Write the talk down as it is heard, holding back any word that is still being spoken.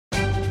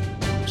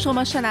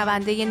شما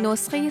شنونده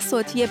نسخه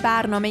صوتی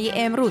برنامه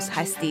امروز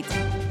هستید.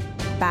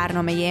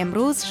 برنامه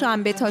امروز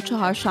شنبه تا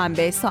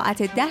چهارشنبه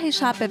ساعت 10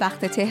 شب به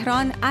وقت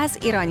تهران از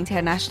ایران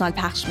اینترنشنال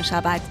پخش می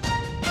شود.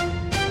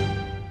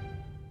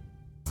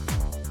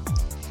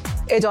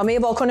 ادامه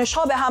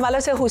واکنش‌ها به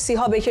حملات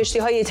حوثی‌ها به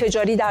کشتی‌های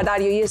تجاری در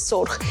دریای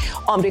سرخ.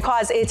 آمریکا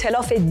از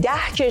ائتلاف 10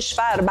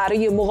 کشور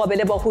برای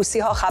مقابله با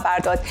حوثی‌ها خبر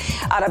داد.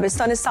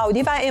 عربستان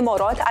سعودی و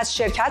امارات از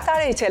شرکت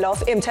در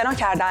ائتلاف امتناع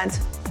کردند.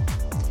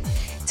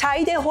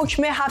 تایید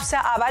حکم حبس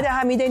ابد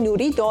حمید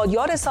نوری،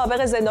 دادیار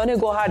سابق زندان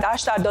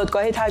گوهردشت در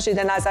دادگاه تجدید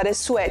نظر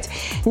سوئد.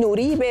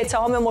 نوری به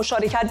اتهام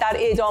مشارکت در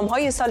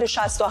اعدامهای سال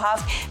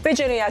 67 به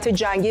جنایت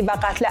جنگی و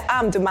قتل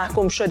عمد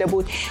محکوم شده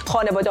بود.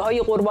 خانواده‌های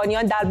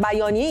قربانیان در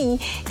بیانیه‌ای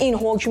این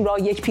حکم را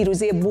یک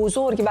پیروزی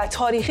بزرگ و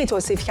تاریخی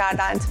توصیف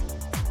کردند.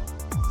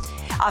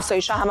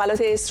 افزایش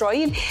حملات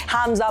اسرائیل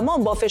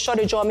همزمان با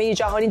فشار جامعه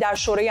جهانی در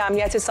شورای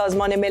امنیت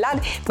سازمان ملل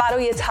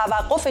برای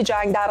توقف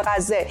جنگ در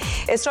غزه.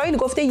 اسرائیل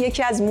گفته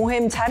یکی از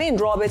مهمترین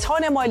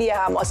رابطان مالی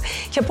حماس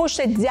که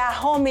پشت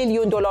 $10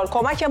 میلیون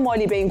کمک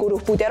مالی به این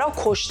گروه بوده را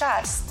کشته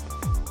است.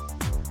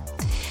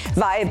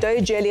 و ابداع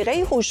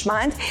جلیقه‌ای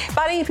هوشمند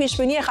برای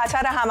پیشبینی خطر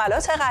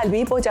حملات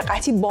قلبی با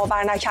دقتی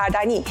باور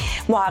نکردنی.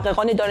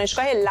 محققان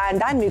دانشگاه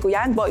لندن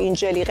میگویند با این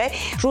جلیقه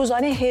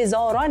روزانه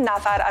هزاران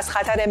نفر از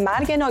خطر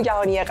مرگ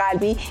ناگهانی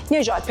قلبی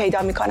نجات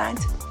پیدا می‌کنند.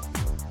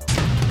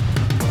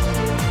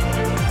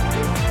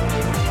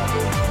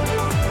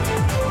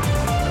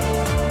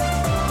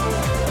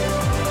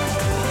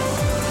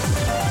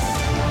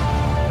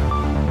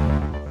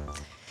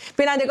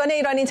 بینندگان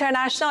ایران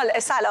اینترنشنال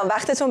سلام،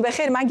 وقتتون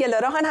بخیر. من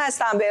گلاران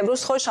هستم. به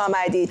امروز خوش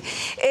آمدید.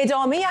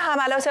 ادامه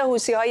حملات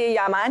حوثی‌های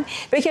یمن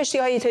به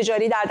کشتی‌های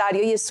تجاری در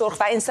دریای سرخ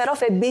و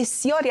انصراف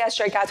بسیاری از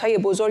شرکت‌های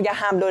بزرگ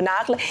حمل و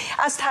نقل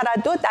از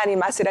تردد در این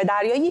مسیر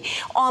دریایی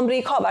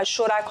آمریکا و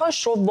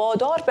شرکاش رو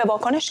وادار به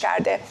واکنش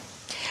کرده.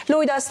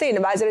 لوید آستین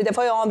وزیر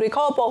دفاع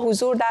آمریکا با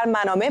حضور در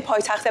منامه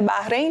پایتخت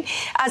بحرین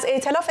از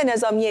ائتلاف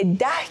نظامی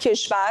 10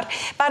 کشور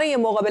برای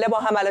مقابله با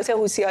حملات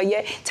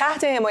حوثی‌های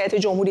تحت حمایت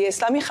جمهوری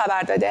اسلامی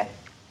خبر داده.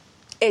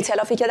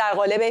 ائتلافی که در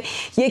قالب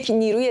یک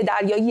نیروی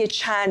دریایی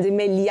چند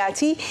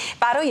ملیتی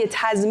برای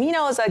تضمین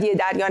آزادی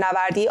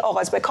دریانوردی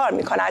آغاز به کار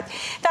می‌کند.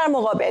 در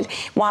مقابل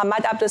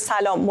محمد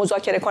عبدالسلام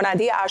مذاکره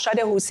کننده ارشد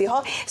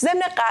حوثی‌ها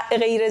ضمن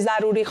غیر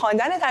ضروری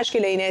خواندن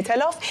تشکیل این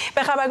ائتلاف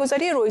به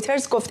خبرگزاری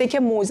رویترز گفته که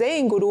موضع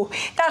این گروه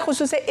در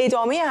خصوص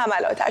ادامه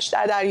حملاتش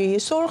در دریای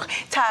سرخ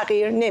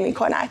تغییر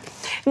نمی‌کند.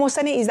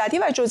 محسن ایزدی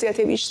و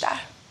جزئیات بیشتر.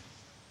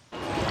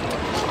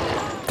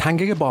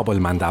 تنگه باب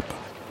المندب،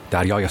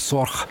 دریای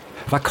سرخ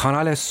و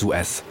کانال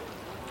سوئد،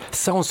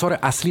 سه عنصر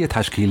اصلی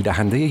تشکیل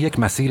دهنده یک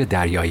مسیر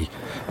دریایی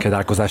که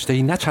در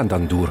گذشته نه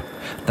چندان دور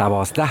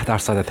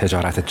 12%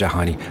 تجارت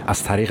جهانی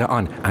از طریق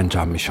آن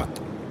انجام می‌شد.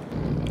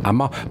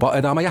 اما با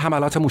ادامه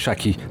حملات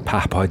موشکی،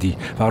 پهپادی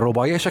و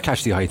ربایش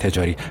کشتی‌های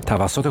تجاری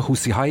توسط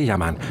حوثی‌های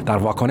یمن در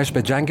واکنش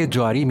به جنگ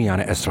جاری میان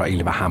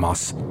اسرائیل و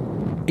حماس،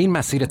 این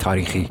مسیر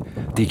تاریخی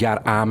دیگر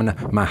امن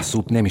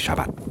محسوب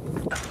نمی‌شود.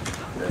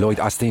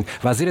 لوید آستین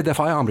وزیر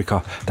دفاع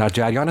آمریکا در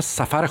جریان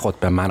سفر خود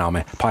به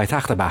منامه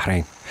پایتخت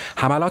بحرین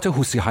حملات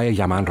حوثی‌های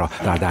یمن را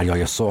در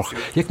دریای سرخ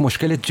یک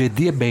مشکل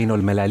جدی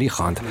بین‌المللی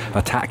خواند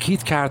و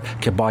تأکید کرد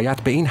که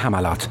باید به این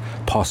حملات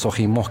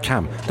پاسخی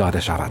محکم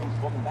داده شود.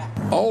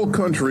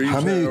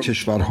 همه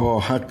کشورها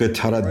حق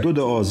تردد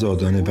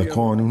آزادانه و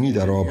قانونی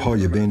در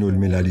آب‌های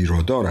بین‌المللی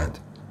را دارند.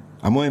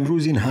 اما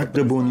امروز این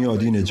حق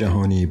بنیادین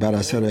جهانی بر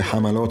اثر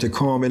حملات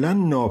کاملا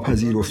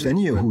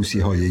ناپذیرفتنی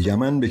حوثی‌های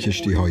یمن به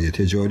کشتی‌های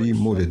تجاری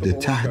مورد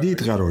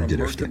تهدید قرار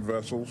گرفته.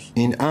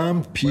 این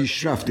امر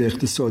پیشرفت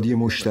اقتصادی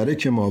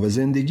مشترک ما و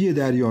زندگی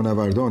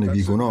دریانوردان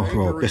بیگناه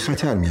را به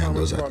خطر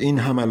می‌اندازد. این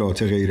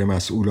حملات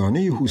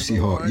غیرمسئولانه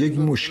حوثی‌ها یک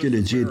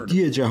مشکل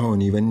جدی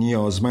جهانی و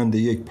نیازمند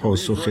یک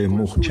پاسخ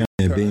محکم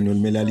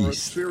بین‌المللی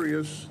است.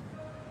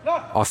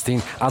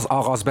 آستین از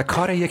آغاز به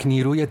کار یک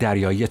نیروی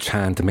دریایی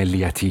چند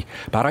ملیتی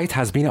برای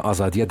تضمین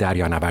آزادی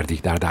دریانوردی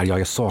در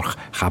دریای سرخ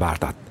خبر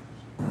داد.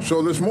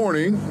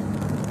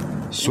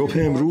 صبح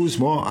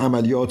امروز ما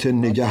عملیات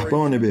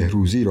نگهبان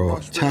بهروزی را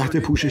تحت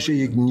پوشش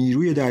یک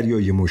نیروی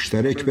دریایی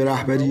مشترک به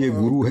رهبری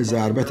گروه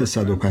ضربت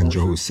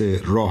 153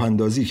 راه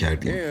اندازی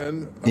کردیم.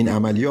 این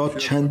عملیات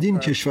چندین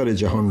کشور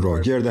جهان را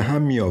گرد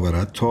هم می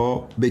آورد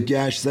تا به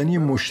گشت‌زنی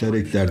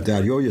مشترک در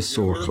دریای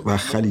سرخ و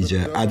خلیج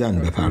عدن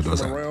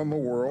بپردازند.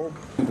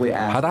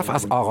 هدف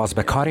از آغاز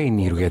به کار این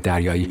نیروی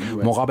دریایی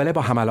مقابله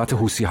با حملات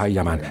حوثی‌های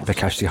یمن به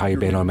کشتی‌های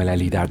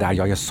بین‌المللی در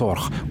دریای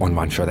سرخ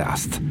عنوان شده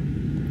است.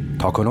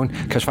 تاکنون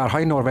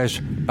کشورهای نروژ،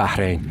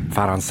 بحرین،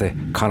 فرانسه،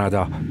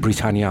 کانادا،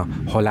 بریتانیا،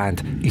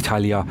 هلند،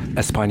 ایتالیا،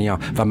 اسپانیا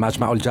و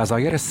مجمع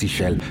الجزایر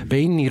سیشل به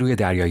این نیروی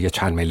دریایی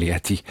چند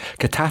ملیتی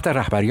که تحت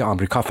رهبری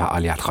آمریکا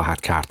فعالیت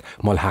خواهد کرد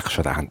ملحق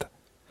شدند.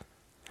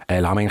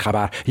 اعلام این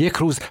خبر یک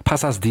روز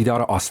پس از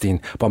دیدار آستین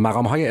با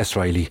مقام‌های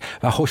اسرائیلی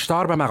و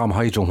هشدار به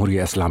مقام‌های جمهوری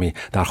اسلامی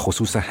در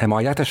خصوص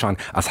حمایتشان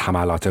از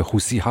حملات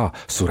حوثی‌ها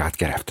صورت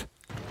گرفت.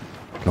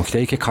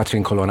 نکته‌ای که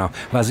کاترین کولونا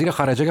وزیر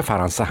خارجه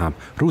فرانسه هم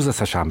روز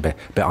سه‌شنبه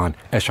به آن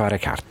اشاره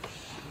کرد.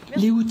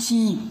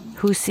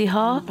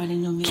 حوثی‌ها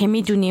که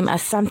می‌دونیم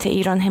از سمت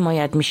ایران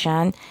حمایت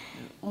میشن،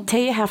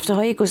 طی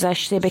هفته‌های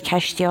گذشته به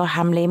کشتی‌ها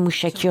حمله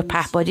موشکی و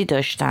پهپادی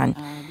داشتن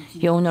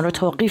یا اونا رو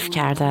توقیف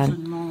کردن.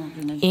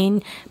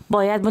 این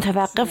باید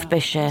متوقف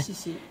بشه.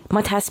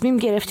 ما تصمیم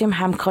گرفتیم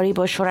همکاری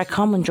با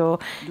شرکامون رو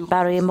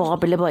برای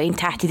مقابله با این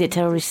تهدید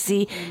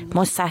تروریستی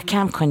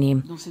مستحکم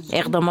کنیم.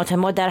 اقدامات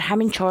ما در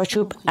همین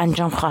چارچوب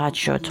انجام خواهد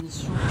شد.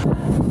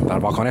 در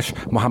واکنش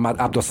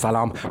محمد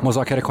عبدالسلام،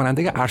 مذاکره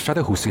کننده ارشد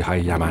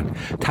حوثی‌های یمن،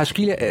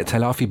 تشکیل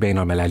ائتلافی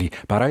بین‌المللی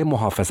برای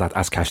محافظت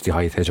از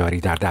کشتی‌های تجاری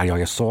در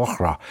دریای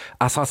سرخ را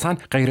اساساً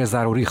غیر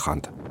ضروری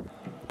خواند.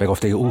 به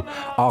گفته او،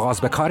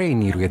 آغاز به کار این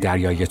نیروی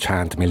دریایی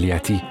چند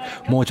ملیتی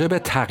موجب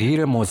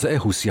تغییر موضع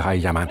حوثی‌های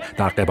یمن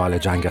در قبال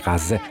جنگ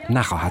غزه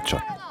نخواهد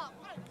شد.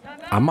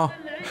 اما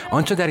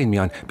آنچه در این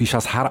میان بیش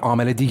از هر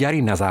عامل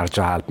دیگری نظر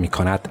جلب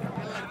می‌کند،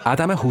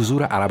 عدم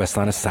حضور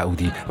عربستان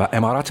سعودی و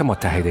امارات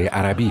متحده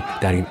عربی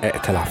در این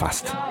ائتلاف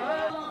است.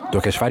 دو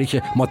کشوری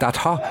که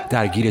مدت‌ها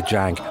درگیر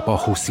جنگ با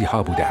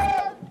حوثی‌ها بودند.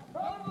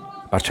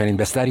 بر چنین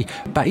بستری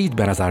بعید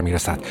به نظر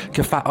می‌رسد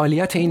که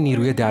فعالیت این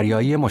نیروی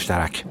دریایی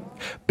مشترک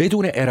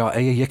بدون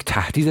ارائه یک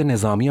تهدید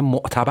نظامی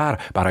معتبر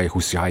برای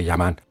حوثی‌های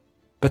یمن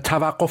به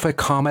توقف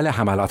کامل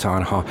حملات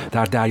آنها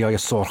در دریای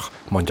سرخ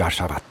منجر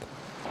شود.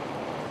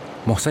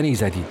 محسن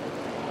ایزدی،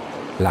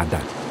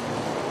 لندن.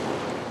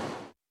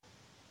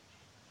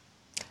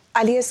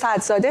 علی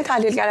سعدزاده،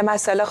 تحلیلگر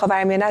مسائل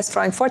خاورمیانه از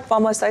فرانکفورت با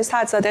ماست. آقای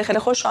سعدزاده، خیلی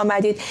خوش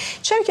آمدید.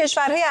 چرا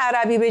کشورهای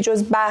عربی به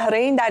جز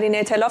بحرین در این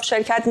ائتلاف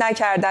شرکت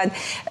نکردند؟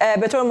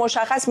 به طور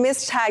مشخص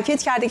مصر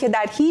تاکید کرده که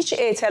در هیچ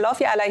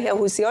ائتلافی علیه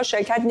حوثی‌ها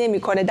شرکت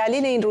نمی‌کنه.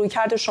 دلیل این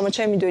رویکرد شما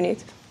چه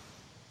می‌دونید؟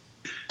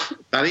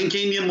 برای اینکه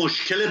این یه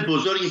مشکل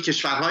بزرگی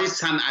کشورهای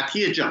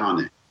صنعتی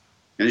جهانه.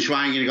 یعنی شما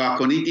اگه نگاه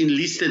کنید این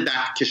لیست 10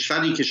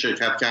 کشوری که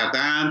شرکت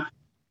کردن،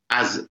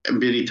 از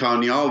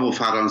بریتانیا و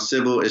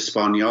فرانسه و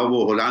اسپانیا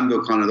و هلند و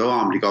کانادا و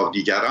آمریکا و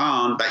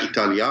دیگران و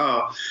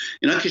ایتالیا،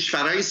 اینا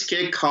کشورهایی است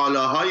که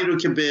کالاهایی رو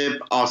که به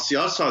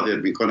آسیا صادر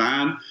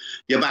میکنن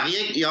یا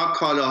بقیه یا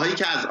کالاهایی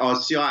که از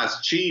آسیا،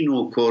 از چین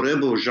و کره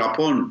و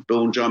ژاپن به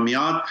اونجا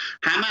میاد،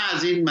 همه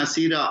از این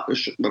مسیر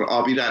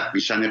آبی رد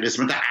میشن،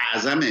 قسمت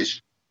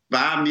اعظمش،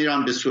 و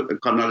میرن به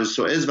کانال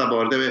سوئد و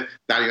وارد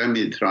دریای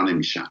مدیترانه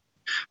میشن.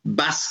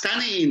 بستن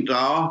این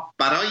راه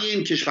برای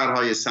این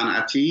کشورهای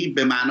صنعتی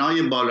به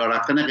معنای بالا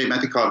رفتن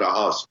قیمت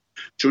کالاهاست،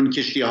 چون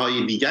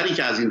کشتی‌های دیگری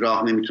که از این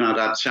راه نمیتونن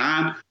رد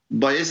شن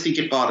بایستی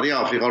که قاره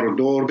آفریقا رو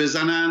دور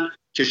بزنن.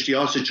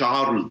 کشتی‌ها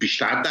 3-4 روز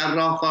بیشتر در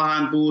راه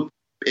خواهند بود،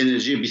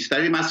 انرژی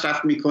بیشتری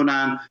مصرف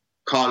میکنن،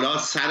 کالا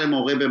سر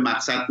موقع به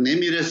مقصد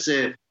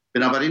نمیرسه،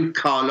 بنابراین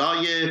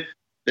کالای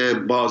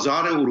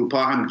بازار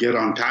اروپا هم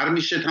گرانتر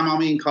میشه. تمام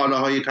این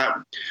کالاهای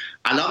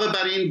علاوه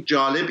بر این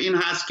جالب این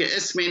هست که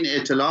اسم این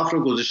ائتلاف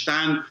رو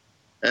گذاشتن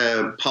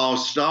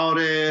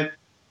پاسدار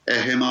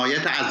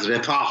حمایت از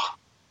رفاه.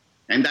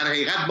 یعنی در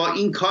حقیقت با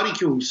این کاری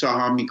که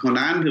حوثی‌ها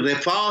میکنن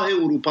رفاه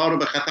اروپا رو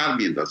به خطر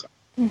میندازن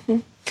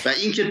و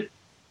اینکه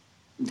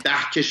 10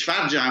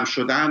 کشور جمع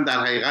شدن در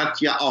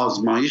حقیقت یه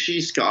آزمایشی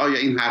است که آیا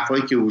این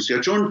حرفایی که حوثی‌ها،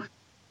 چون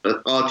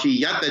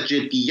قاطعیت و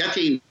جدیت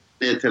این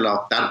ائتلاف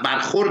در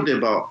برخورد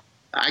با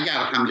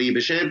اگر حمله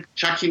بشه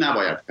شکی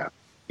نباید کرد.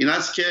 این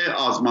است که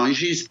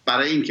آزمایشی است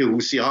برای اینکه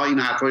حوثی‌ها این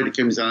حرفایی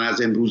که میزنن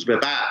از امروز به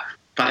بعد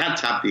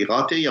فقط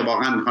تبلیغاته یا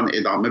واقعا میخوان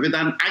ادامه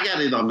بدن. اگر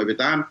ادامه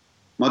بدن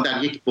ما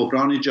در یک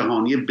بحران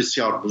جهانی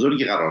بسیار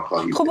بزرگی قرار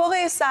خواهیم. خب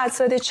آقای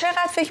سعدزاده،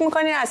 چقدر فکر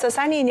میکنین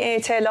اساسا این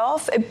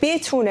ائتلاف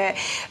بتونه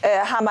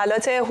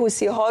حملات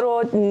حوثی‌ها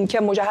رو که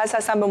مجهز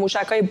هستن به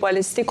موشک‌های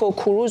بالستیک و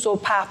کروز و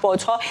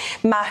پهپادها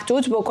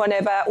محدود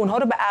بکنه و اونها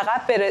رو به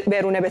عقب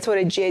برونه به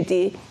طور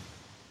جدی؟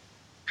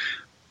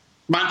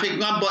 من فکر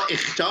می‌کنم با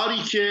اخطاری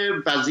که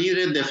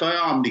وزیر دفاع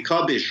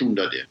آمریکا بهشون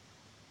داده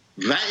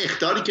و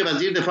اخطاری که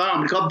وزیر دفاع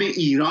آمریکا به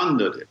ایران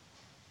داده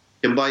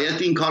که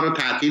باید این کار رو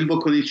تعطیل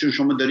بکنید، چون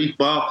شما دارید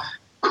با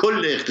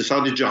کل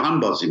اقتصاد جهان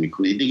بازی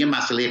میکنید دیگه.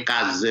 مسئله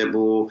غزه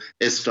و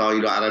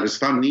اسرائیل و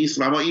عربستان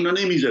نیست و ما اینو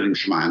نمیذاریم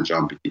شما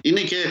انجام بدید.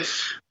 اینه که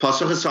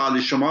پاسخ سوال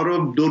شما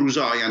رو 2 روز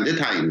آینده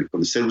تعیین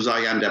میکنه، 3 روز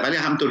آینده. ولی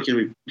همطور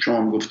که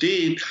شما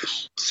گفتید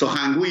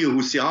سخنگوی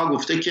حوثی‌ها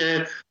گفته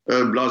که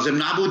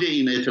لازم نبوده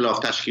این ائتلاف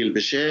تشکیل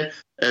بشه،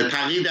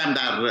 تغییری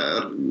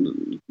در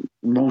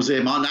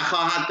موضع ما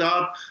نخواهد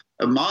داد.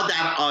 ما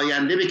در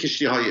آینده به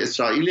کشتی‌های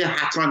اسرائیل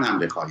حتما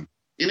حمله خواهیم.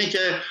 اینه که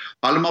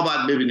حالا ما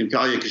باید ببینیم که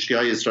آیا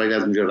کشتی‌های اسرائیل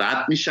از اونجا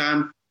رد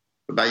میشن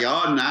و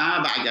یا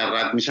نه، و اگر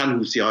رد میشن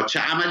حوثی‌ها چه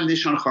عملی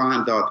نشان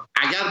خواهند داد.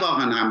 اگر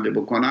واقعا حمله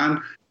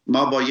بکنن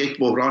ما با یک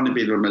بحران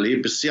بین‌المللی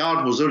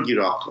بسیار بزرگی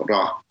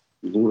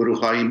روبرو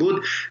خواهیم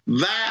بود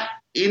و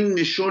این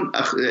نشون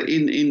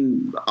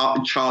این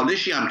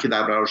چالشی هم که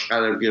در براش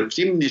قرار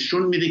گرفتیم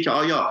نشون میده که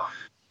آیا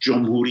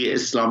جمهوری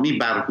اسلامی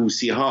بر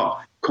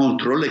حوثی‌ها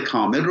کنترل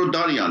کامل رو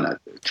داره یا نه.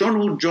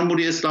 چون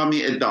جمهوری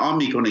اسلامی ادعا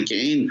میکنه که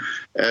این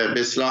به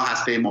اصطلاح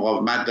هسته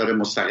مقاومت داره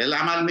مستقل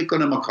عمل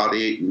میکنه، ما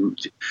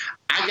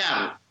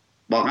اگر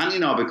واقعا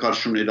اینا به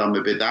کارشون ادامه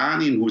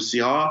بدن، این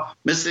حوثی‌ها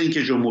مثل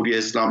اینکه جمهوری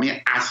اسلامی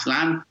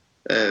اصلا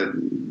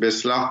به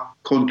اصطلاح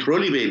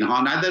کنترلی به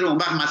اینها نداره، اون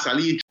وقت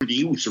مسئله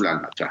حدودی اصولا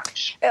مطرح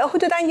میشه.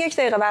 حدوداً 1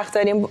 دقیقه وقت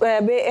داریم.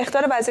 به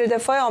اخطار وزیر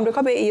دفاع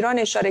آمریکا به ایران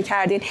اشاره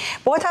کردین.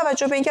 با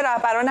توجه به اینکه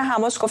رهبران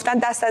حماس گفتن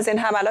دست از این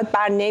حملات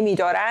بر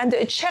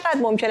نمی‌دارند، چقدر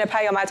ممکنه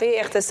پیامدهای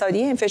اقتصادی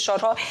این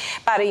فشارها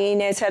برای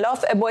این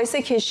ائتلاف باعث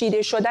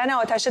کشیده شدن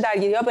آتش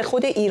درگیری‌ها به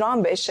خود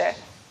ایران بشه؟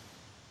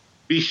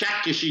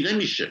 بیشک کشیده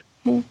میشه.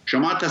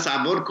 شما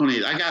تصور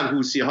کنید اگر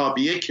حوثی‌ها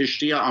به یک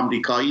کشتی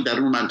آمریکایی در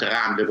اون منطقه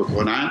حمله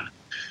بکنن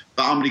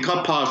و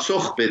آمریکا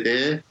پاسخ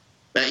بده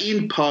و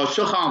این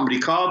پاسخ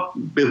آمریکا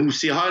به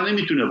حوثی‌ها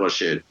نمیتونه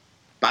باشه،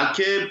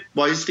 بلکه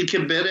بایستی که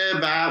بره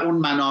و اون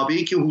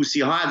منابعی که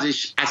حوثی‌ها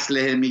ازش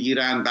اسلحه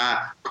میگیرن و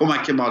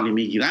کمک مالی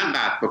میگیرن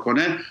قطع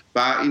بکنه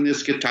و این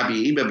است که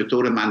طبیعی و به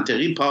طور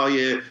منطقی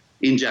پای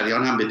این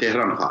جریان هم به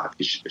تهران خواهد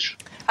کشیده شد.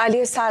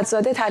 علی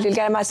سعدزاده،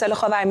 تحلیلگر مسائل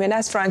خاورمیانه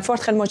از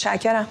فرانکفورت، خیلی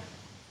متشکرم.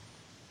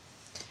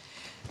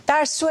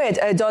 در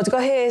سوئد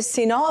دادگاه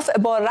استیناف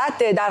با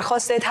رد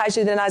درخواست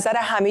تجدید نظر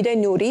حمید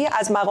نوری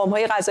از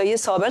مقام‌های قضایی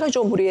سابق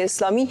جمهوری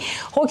اسلامی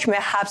حکم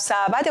حبس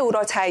ابد او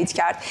را تایید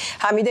کرد.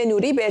 حمید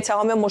نوری به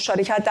اتهام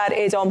مشارکت در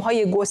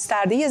اعدامهای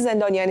گسترده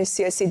زندانیان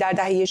سیاسی در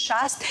دهه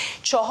 60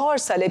 4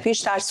 سال پیش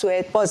در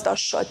سوئد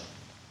بازداشت شد.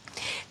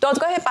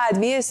 دادگاه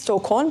بدوی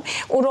استکهلم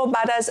او را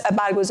بعد از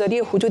برگزاری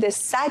حدود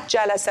 100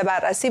 جلسه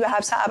بررسی به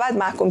حبس ابد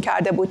محکوم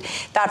کرده بود.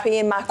 در پی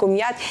این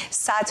محکومیت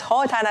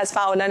صدها تن از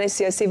فعالان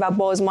سیاسی و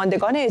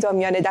بازماندگان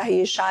اعدامیان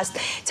دهه 60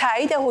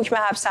 تایید حکم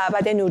حبس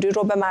ابد نوری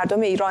را به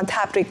مردم ایران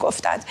تبریک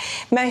گفتند.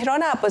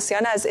 مهران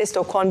عباسیان از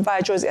استکهلم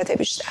و جزئیات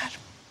بیشتر.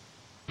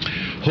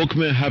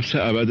 حکم حبس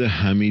ابد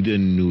حمید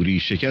نوری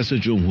شکست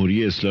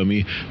جمهوری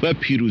اسلامی و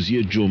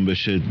پیروزی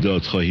جنبش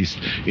دادخواهی است.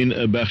 این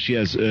بخشی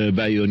از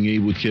بیانیه‌ای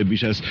بود که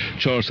بیش از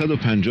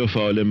 450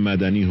 فعال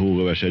مدنی،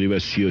 حقوق بشری و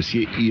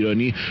سیاسی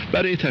ایرانی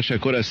برای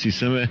تشکر از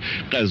سیستم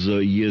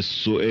قضایی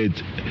سوئد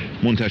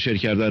منتشر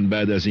کردند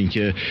بعد از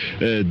اینکه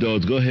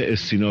دادگاه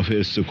استیناف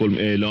استکهلم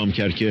اعلام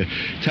کرد که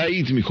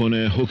تایید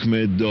میکنه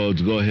حکم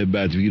دادگاه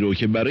بدوی رو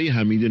که برای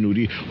حمید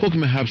نوری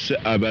حکم حبس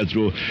ابد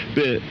رو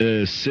به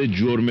 3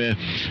 جرم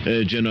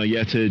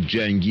جنایت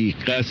جنگی،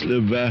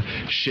 قتل و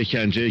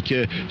شکنجه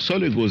که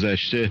سال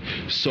گذشته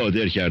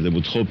صادر کرده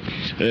بود. خب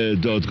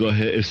دادگاه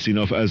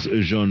استیناف از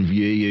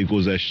ژانویه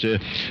گذشته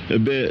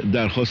به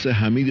درخواست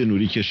حمید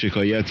نوری که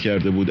شکایت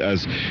کرده بود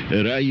از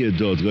رأی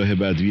دادگاه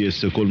بدوی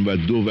استکهلم و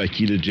 2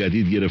 وکیل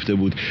جدید گرفته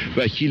بود.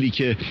 وکیلی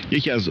که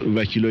یکی از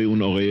وکیلای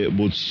اون آقای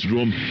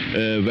بودستروم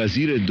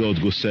وزیر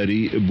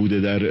دادگستری بوده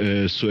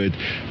در سوئد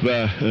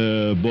و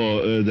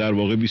با در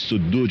واقع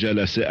 22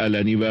 جلسه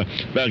علنی و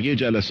بقیه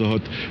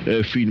جلسات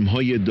فیلم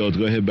های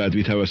دادگاه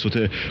بدوی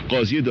توسط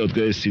قاضی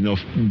دادگاه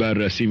استیناف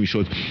بررسی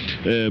میشد.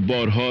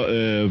 بارها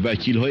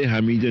وکیل های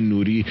حمید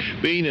نوری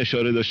به این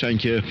اشاره داشتن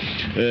که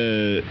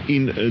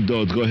این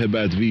دادگاه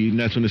بدوی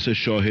نتونسته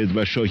شاهد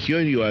و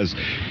شاکیانی رو از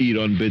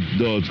ایران به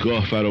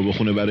دادگاه فرا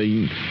بخونه.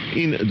 برای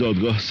این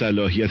دادگاه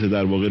صلاحیت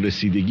در واقع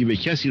رسیدگی به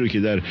کسی رو که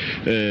در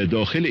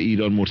داخل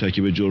ایران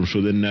مرتکب جرم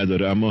شده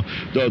نداره، اما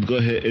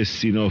دادگاه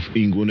استیناف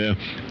اینگونه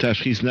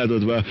تشخیص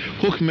نداد و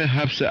حکم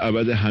حبس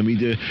ابد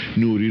حمید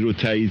نوری رو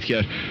تایید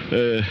کرد.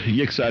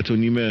 1 ساعت و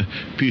نیم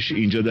پیش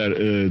اینجا در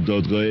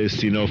دادگاه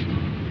استیناف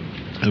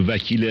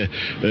وکیل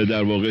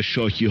در واقع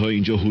شاکی ها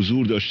اینجا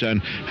حضور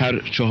داشتن،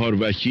 هر 4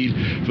 وکیل،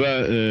 و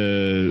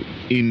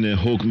این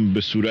حکم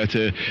به صورت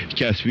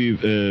کتبی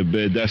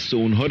به دست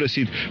اونها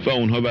رسید و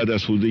اونها بعد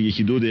از حدود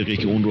 1-2 دقیقه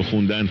که اون رو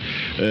خوندن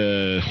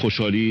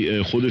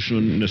خوشحالی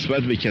خودشون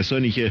نسبت به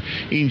کسانی که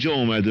اینجا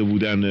اومده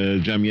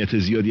بودن، جمعیت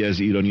زیادی از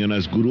ایرانیان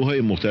از گروه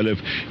های مختلف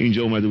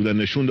اینجا اومده بودن،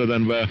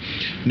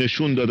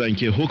 نشون دادن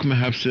که حکم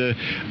حبس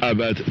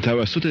ابد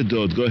توسط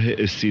دادگاه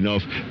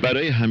استیناف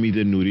برای حمید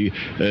نوری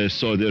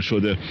صادر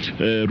شده.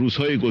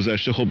 روزهای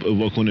گذشته خب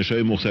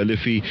واکنش‌های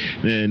مختلفی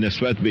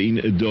نسبت به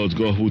این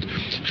دادگاه بود.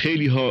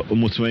 خیلی ها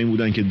مطمئن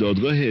بودن که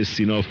دادگاه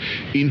استیناف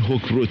این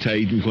حکم رو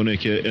تایید میکنه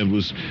که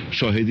امروز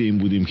شاهد این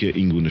بودیم که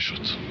این گونه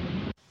شد.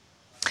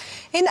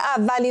 این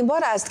اولین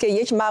بار است که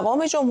یک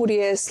مقام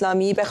جمهوری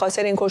اسلامی به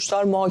خاطر این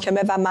کشتار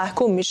محاکمه و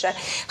محکوم میشه.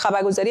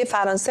 خبرگزاری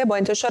فرانسه با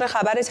انتشار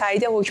خبر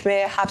تایید حکم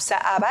حبس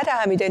ابد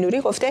حمید نوری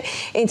گفته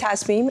این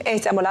تصمیم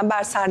احتمالاً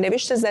بر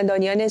سرنوشت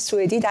زندانیان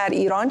سوئدی در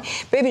ایران،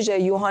 به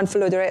ویژه یوهان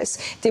فلودرس،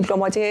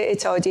 دیپلمات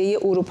اتحادیه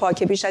اروپا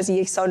که بیش از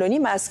 1.5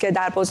 سال است که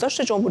در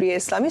بازداشت جمهوری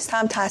اسلامی است،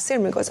 هم تاثیر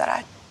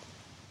میگذارد.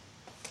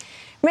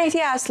 مهدی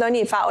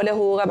اصلانی، فعال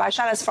حقوق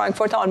بشر از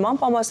فرانکفورت آلمان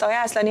با ماست. آقای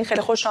اصلانی،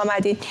 خیلی خوش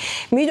آمدید.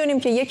 میدونیم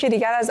که یکی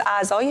دیگر از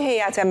اعضای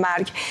هیئت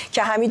مرگ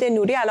که حمید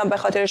نوری الان به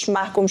خاطرش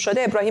محکوم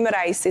شده ابراهیم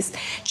رئیسی است.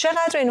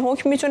 چقدر این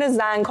حکم میتونه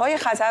زنگ‌های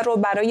خطر رو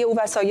برای او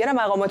و سایر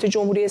مقامات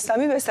جمهوری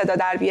اسلامی به صدا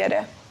در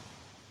بیاره؟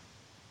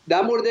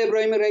 در مورد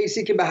ابراهیم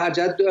رئیسی که به هر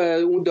جهت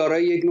اون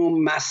دارای یک نوع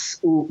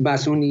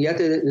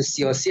مسئولیت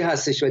سیاسی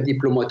هستش و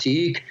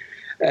دیپلماتیک،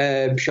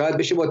 شاید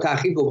بشه با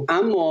تأخیر گفت،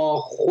 اما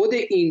خود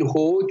این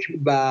حکم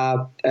و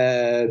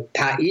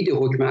تایید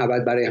حکم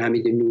ابد برای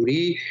حمید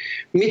نوری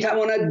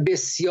میتواند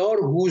بسیار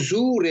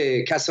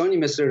حضور کسانی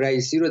مثل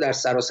رئیسی رو در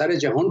سراسر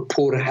جهان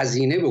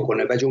پرهزینه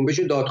بکنه و جنبش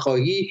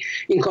دادخواهی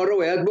این کار رو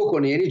باید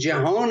بکنه. یعنی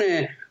جهان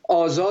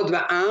آزاد و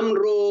امن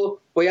رو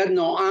باید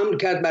ناامن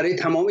کرد برای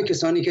تمام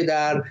کسانی که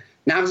در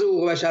نقض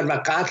حقوق بشر و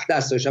قتل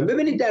دست داشتن.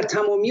 ببینید در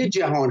تمامی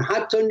جهان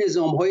حتی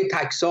نظام‌های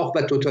تکساخ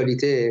و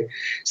توتالیته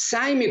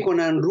سعی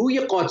میکنن روی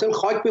قاتل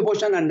خاک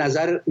بپاشن، از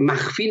نظر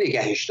مخفی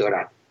نگهش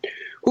دارن.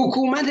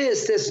 حکومت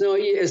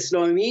استثنایی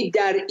اسلامی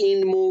در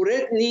این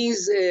مورد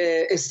نیز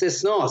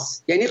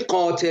استثناست، یعنی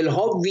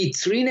قاتل‌ها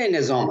ویترین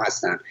نظام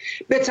هستند.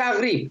 به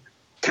تقریب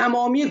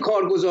تمامی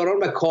کارگزاران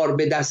و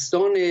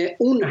کاربدستان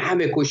اون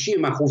همه کشی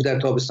مخوف در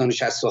تابستان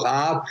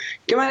 67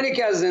 که من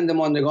یکی از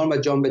زنده‌ماندگان و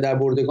جان به در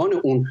بردگان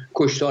اون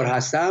کشتار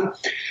هستم،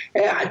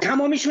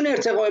 تمامیشون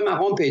ارتقای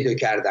مقام پیدا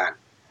کردن.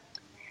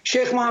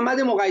 شیخ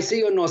محمد مقایسه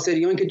یا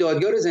ناصریان که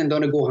دادیار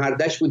زندان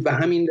گوهردشت بود و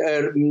همین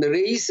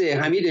رئیس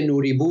حمید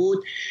نوری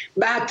بود،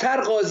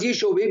 بعدتر قاضی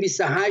شعبه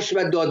 28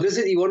 و دادرس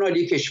دیوان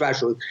عالی کشور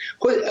شد.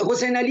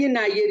 حسین علی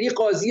نیری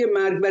قاضی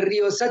مرگ و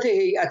ریاست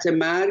هیئت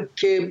مرگ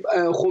که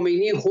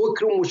خمینی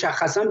حکم رو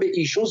مشخصا به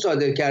ایشون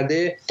صادر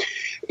کرده،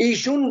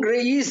 ایشون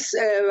رئیس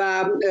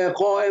و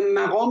قائم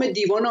مقام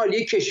دیوان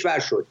عالی کشور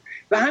شد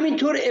و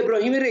همینطور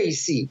ابراهیم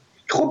رئیسی.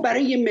 خب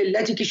برای یه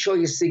ملتی که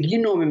شایستگی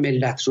نام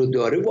ملت رو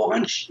داره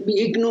واقعا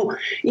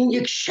این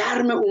یک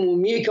شرم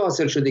عمومیه که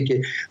حاصل شده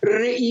که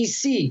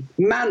رئیسی،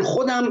 من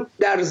خودم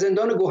در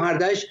زندان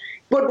گوهردشت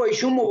با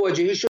ایشون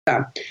مواجهه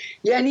شدم،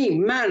 یعنی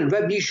من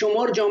و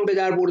بیشمار جان به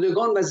در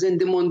بردگان و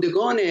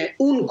زنده‌ماندگان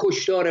اون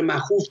کشتار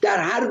مخوف در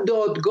هر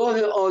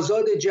دادگاه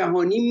آزاد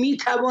جهانی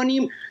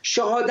میتوانیم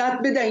شهادت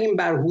بدهیم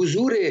بر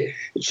حضور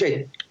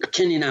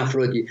چنین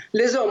افرادی.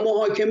 لذا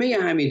محاکمه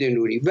حمید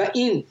نوری و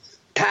این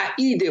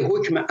تایید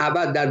حکم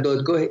ابد در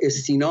دادگاه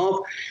استیناف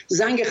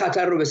زنگ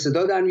خطر رو به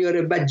صدا در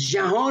میاره و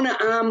جهان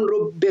امن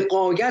رو به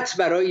غایت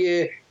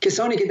برای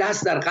کسانی که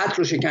دست در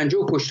قتل و شکنجه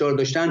و کشتار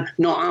داشتن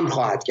ناامن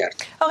خواهد کرد.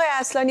 آقای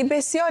اصلانی،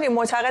 بسیاری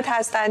معتقد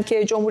هستند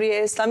که جمهوری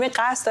اسلامی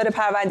قصد داره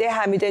پرونده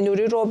حمید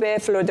نوری رو به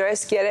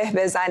فلودرس گره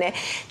بزنه.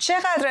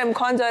 چقدر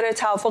امکان داره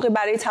توافقی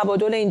برای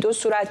تبادل این دو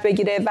صورت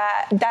بگیره و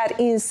در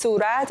این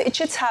صورت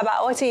چه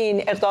تبعات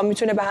این اقدام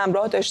میتونه به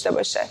همراه داشته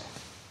باشه؟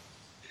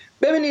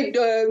 ببینید،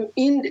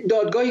 این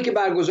دادگاهی که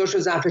برگزار شد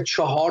ظرف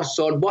 4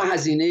 سال با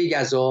هزینه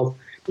گزاف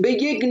به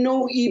یک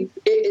نوعی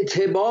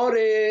اعتبار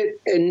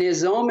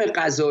نظام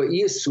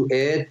قضایی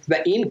سوئد و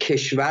این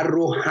کشور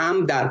رو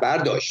هم در بر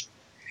داشت.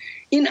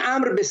 این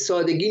امر به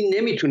سادگی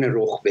نمیتونه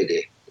رخ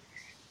بده.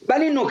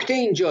 ولی نکته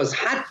اینجاست،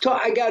 حتی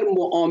اگر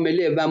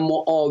معامله و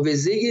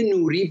معاوضه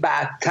نوری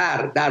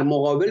بعدتر در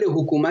مقابل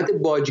حکومت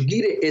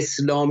باجگیر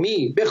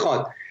اسلامی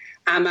بخواد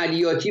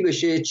عملیاتی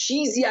بشه،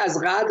 چیزی از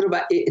قدر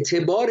و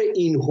اعتبار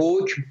این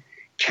حکم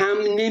کم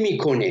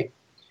نمیکنه.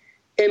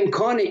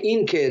 امکان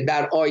این که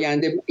در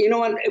آینده، اینو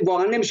من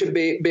واقعا نمیشه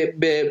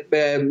به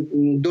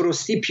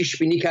درستی پیش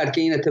بینی کرد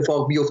که این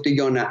اتفاق بیفته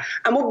یا نه،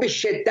 اما به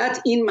شدت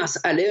این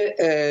مسئله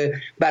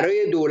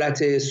برای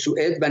دولت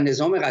سوئد و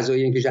نظام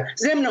قضایی این کشور،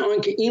 ضمن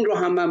آنکه این رو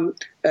هم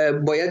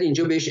باید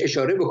اینجا بهش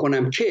اشاره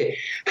بکنم که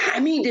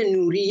حمید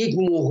نوری یک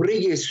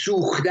مهره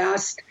سوخته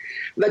است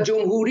و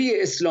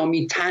جمهوری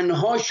اسلامی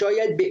تنها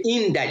شاید به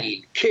این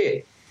دلیل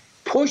که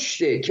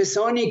پشت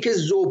کسانی که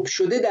ذوب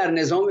شده در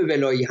نظام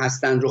ولایی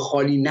هستند رو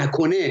خالی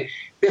نکنه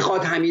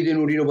بخواد حمید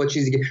نوری رو با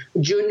چیزی که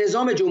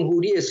نظام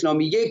جمهوری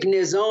اسلامی یک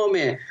نظام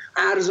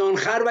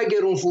ارزانخر و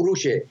گرون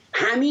فروشه،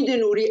 حمید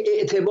نوری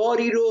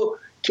اعتباری رو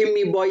که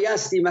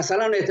میبایستی،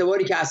 مثلا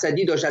اعتباری که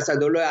اسدی داشت،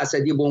 اسدالله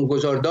اسدی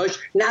بمبگذار داشت،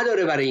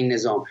 نداره برای این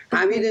نظام.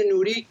 حمید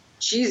نوری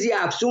چیزی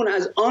افزون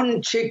از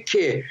آنچه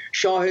که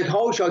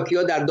شاهدها و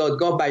شاکی‌ها در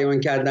دادگاه بیان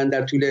کردن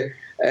در طول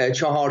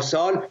 4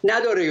 سال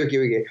نداره یا که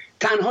بگه.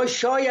 تنها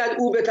شاید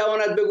او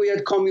بتواند بگوید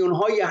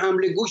کامیون‌های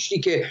حمل گوشتی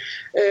که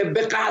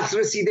به قتل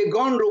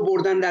رسیدگان رو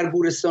بردن در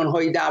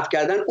گورستان‌های دفن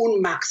کردن،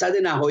 اون مقصد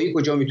نهایی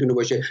کجا میتونه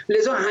باشه.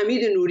 لذا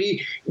حمید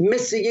نوری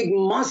مثل یک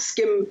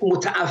ماسک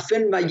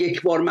متعفن و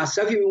یک بار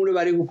مصرفی میمونه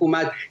برای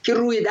حکومت که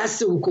روی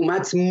دست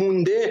حکومت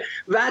مونده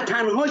و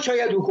تنها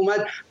شاید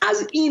حکومت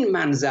از این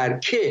منظر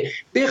که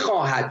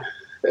بخواهد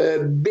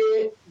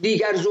به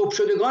دیگر ذوب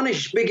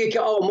شدگانش بگه که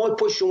آقا ما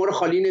پشت شما رو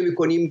خالی نمی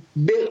کنیم،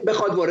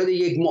 بخواد وارد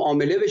یک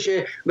معامله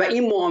بشه و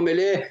این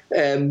معامله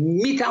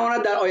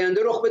میتواند در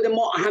آینده رخ بده.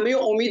 ما همه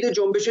امید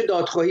جنبش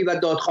دادخواهی و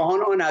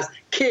دادخواهان آن است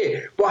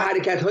که با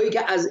حرکت هایی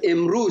که از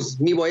امروز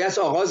میبایست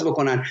آغاز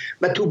بکنن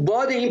و تو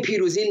باد این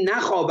پیروزی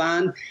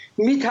نخوابند،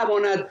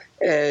 میتواند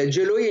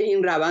جلوی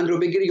این روند رو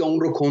بگیره یا اون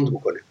رو کند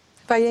بکنه.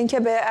 و اینکه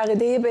به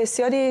عقیده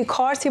بسیاری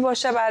کارتی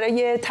باشه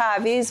برای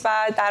تعویض و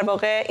در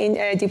واقع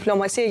این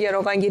دیپلماسی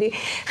گروگانگیری.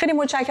 خیلی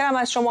متشکرم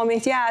از شما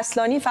مهدی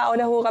اصلانی،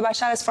 فعال حقوق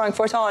بشر از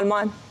فرانکفورت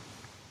آلمان.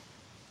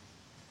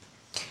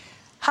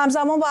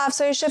 همزمان با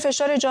افزایش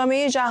فشار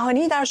جامعه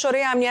جهانی در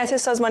شورای امنیت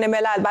سازمان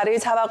ملل برای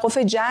توقف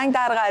جنگ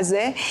در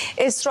غزه،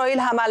 اسرائیل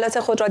حملات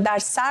خود را در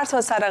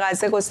سرتاسر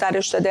غزه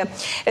گسترش داده.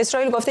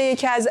 اسرائیل گفته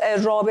یکی از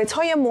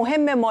رابطه‌های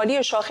مهم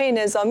مالی شاخه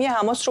نظامی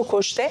حماس رو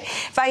کشته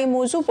و این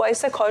موضوع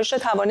باعث کاهش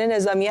توان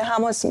نظامی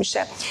حماس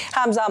میشه.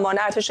 همزمان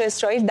ارتش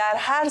اسرائیل در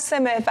هر 3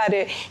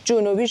 محور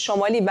جنوبی،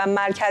 شمالی و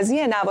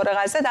مرکزی نوار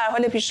غزه در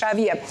حال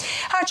پیشرویه.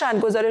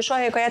 هرچند گزارش‌ها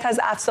حکایت از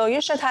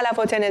افزایش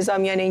تلفات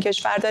نظامیان این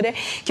کشور داره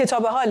که تا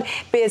به حال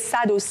به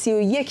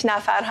 131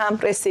 نفر هم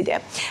رسیده.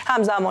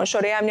 همزمان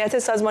شورای امنیت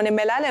سازمان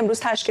ملل امروز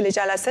تشکیل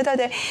جلسه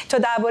داده تا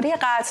درباره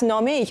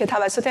قطعنامه‌ای که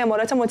توسط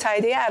امارات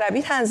متحده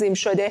عربی تنظیم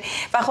شده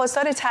و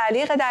خواستار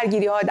تعلیق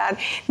درگیری‌ها در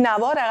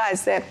نوار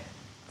غزه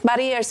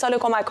برای ارسال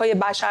کمک‌های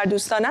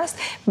بشردوستانه است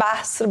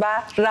بحث و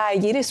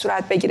رأیگیری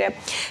صورت بگیره.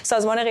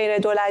 سازمان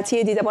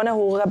غیردولتی دیدبان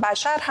حقوق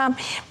بشر هم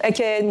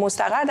که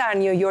مستقر در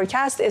نیویورک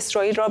است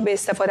اسرائیل را به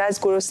استفاده از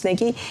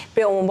گرسنگی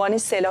به عنوان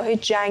سلاح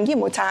جنگی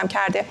متهم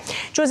کرده.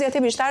 جزئیات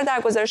بیشتر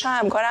در گزارش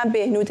همکارم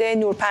بهنود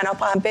نورپناه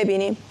هم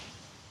ببینیم.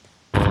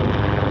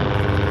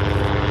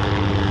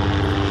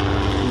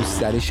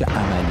 گسترش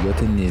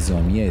عملیات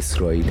نظامی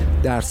اسرائیل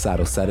در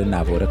سراسر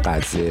نوار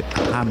غزه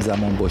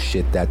همزمان با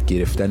شدت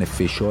گرفتن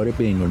فشار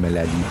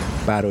بین‌المللی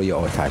برای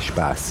آتش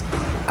بس.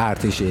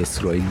 ارتش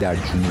اسرائیل در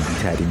جنوبی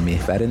ترین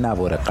محور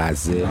نوار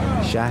غزه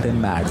شهر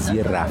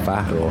مرزی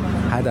رفح را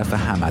هدف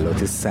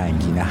حملات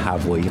سنگین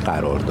هوایی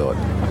قرار داد.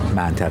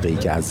 منطقه‌ای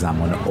که از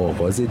زمان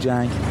آغاز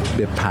جنگ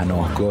به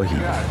پناهگاهی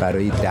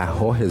برای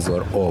ده‌ها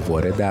هزار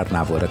آواره در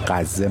نوار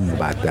غزه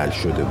مبدل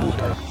شده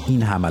بود.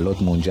 این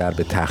حملات منجر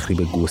به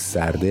تخریب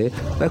گسترده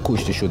و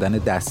کشته شدن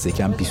دست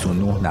کم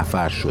 29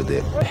 نفر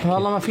شده.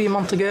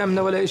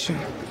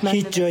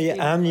 هیچ جای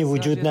امنی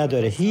وجود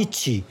نداره،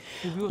 هیچی.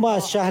 ما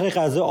از شهر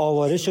غزه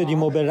آواره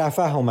شدیم و به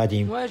رفح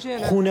اومدیم.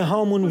 خونه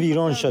هامون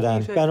ویران شدن،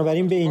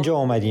 بنابراین به اینجا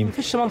اومدیم.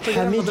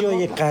 همه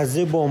جای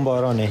غزه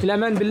بمبارانه.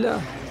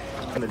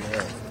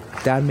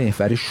 در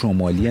محور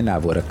شمالی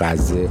نوار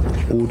غزه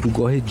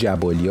اردوگاه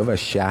جبالیا و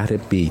شهر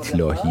بیت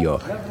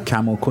لاهیا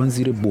کماکان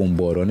زیر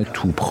بمباران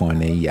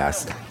توپخانه‌ای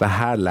است و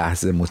هر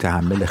لحظه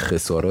متحمل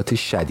خسارات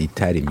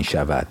شدیدتری می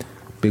شود.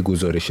 به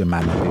گزارش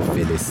منابع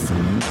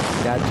فلسطینی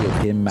در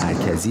جبهه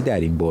مرکزی در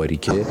این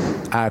باریکه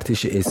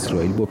ارتش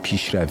اسرائیل با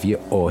پیشروی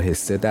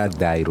آهسته در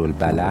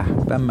دیرالبلح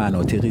و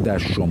مناطقی در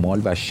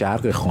شمال و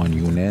شرق خان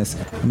یونس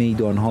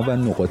میدانها و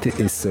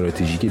نقاط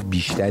استراتژیک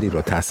بیشتری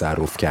را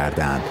تصرف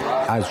کردند،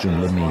 از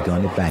جمله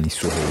میدان بنی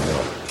سهیلا.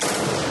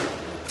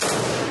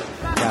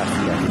 در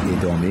صورت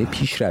ادامه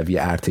پیشروی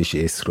ارتش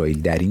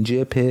اسرائیل در این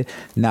جبهه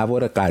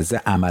نوار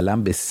غزه عملاً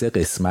به 3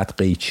 قسمت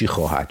قیچی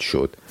خواهد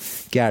شد،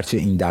 گرچه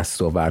این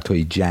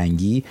دستاوردهای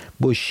جنگی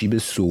با شیب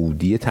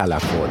سعودی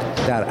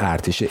تلفات در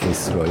ارتش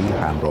اسرائیل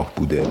همراه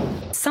بوده.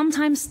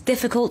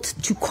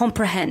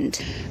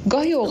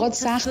 گاهی اوقات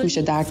سخت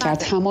میشه درک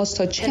کرد حماس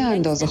تا چه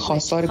اندازه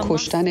خواستار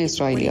کشتن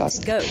اسرائیلی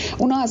است.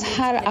 اونا از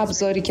هر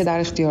ابزاری که در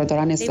اختیار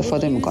دارن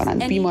استفاده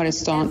میکنن،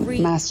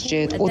 بیمارستان،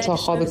 مسجد، اتاق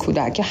خواب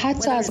کودک،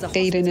 حتی از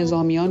غیر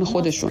نظامیان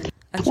خودشون.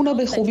 اونا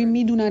به خوبی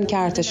میدونن که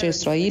ارتش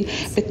اسرائیل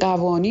به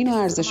قوانین و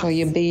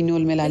ارزش‌های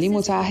بین‌المللی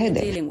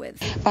متعهده.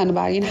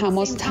 بنابراین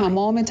حماس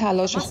تمام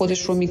تلاش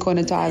خودش رو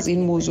میکنه تا از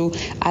این موضوع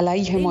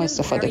علیه ما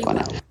استفاده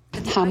کنه.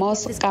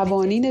 حماس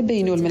قوانین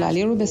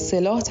بین‌المللی رو به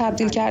سلاح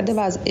تبدیل کرده و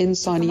از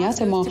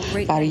انسانیت ما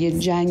برای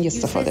جنگ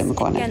استفاده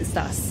میکنه.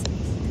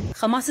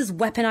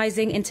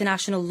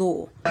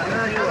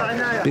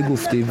 به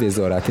گفته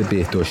وزارت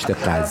بهداشت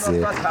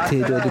غزه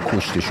تعداد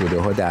کشته شده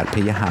ها در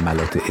پی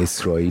حملات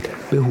اسرائیل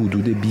به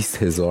حدود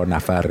 20,000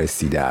 نفر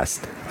رسیده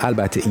است.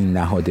 البته این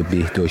نهاد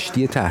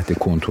بهداشتی تحت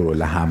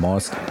کنترل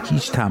حماس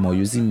هیچ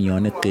تمایزی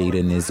میان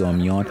غیر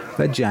نظامیان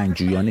و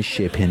جنگجویان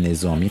شبه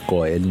نظامی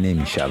قائل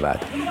نمی شود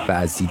و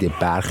از دید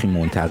برخی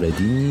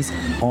منتقدین نیز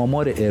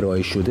آمار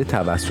ارائه شده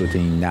توسط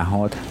این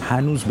نهاد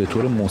هنوز به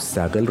طور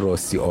مستقل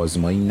راستی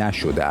آزمایی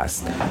نشده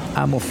است.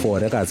 اما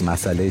فارغ از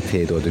مسئله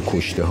تعداد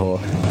کشته ها،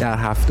 در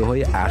هفته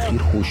های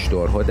اخیر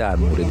هشدارها در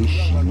مورد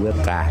شیوع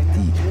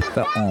قحطی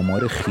و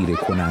آمار خیره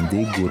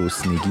کننده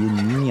گرسنگی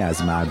نیمی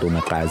از مردم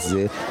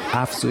غزه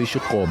افزایش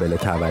قابل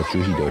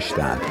توجهی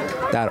داشتند.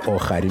 در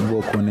آخرین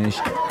واکنش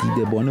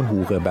دیدبان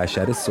حقوق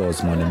بشر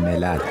سازمان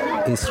ملل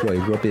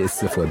اسرائیل را به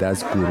استفاده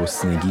از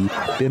گرسنگی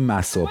به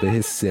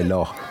مثابه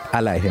سلاح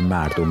علیه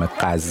مردم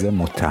غزه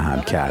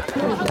متهم کرد.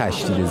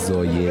 تشدید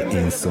ضایع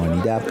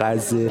انسانی در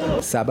غزه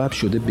سبب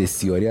شده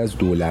بسیاری از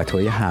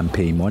دولت‌های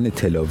همپیمان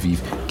تل‌آویو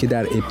که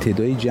در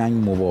ابتدای جنگ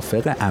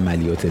موافق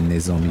عملیات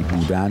نظامی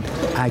بودند،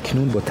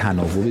 اکنون با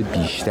تناوب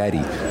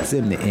بیشتری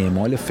ضمن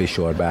اعمال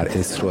فشار بر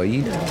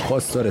اسرائیل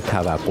خواستار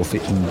توقف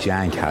این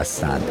جنگ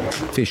هستند.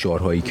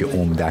 فشارهایی که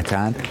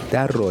عمدتاً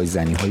در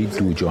رایزنی‌های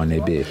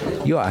دوجانبه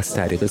یا از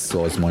طریق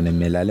سازمان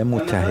ملل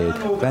متحد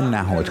و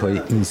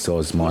نهادهای این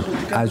سازمان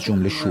از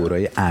جمله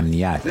شورای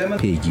امنیت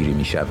پیگیری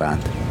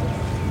می‌شوند.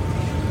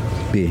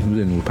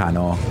 بهنود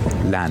نورپناه،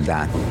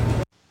 لندن.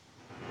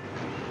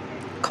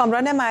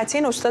 کامران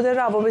متین استاد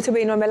روابط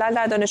بین‌الملل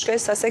در دانشگاه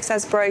ساسکس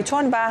از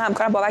برایتون و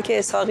همکارم بابک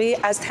اسحاقی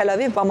از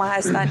تل‌آویو با ما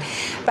هستند.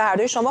 به هر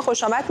دوی شما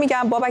خوش آمد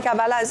میگم. بابک،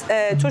 اول از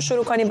تو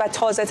شروع کنیم و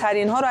تازه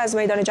ترین ها رو از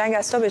میدان جنگ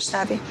از تو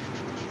بشنویم.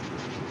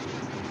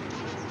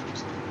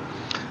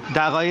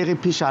 دقایقی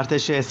پیش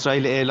ارتش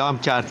اسرائیل اعلام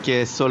کرد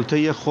که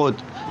سلطه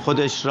خود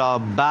خودش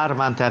را بر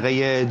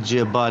منطقه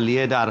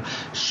جبالیه در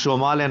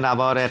شمال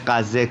نوار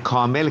غزه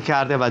کامل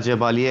کرده و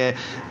جبالیه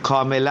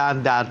کاملا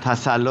در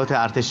تسلط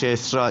ارتش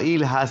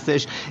اسرائیل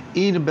هستش.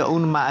 این به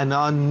اون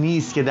معنا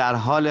نیست که در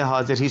حال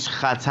حاضر هیچ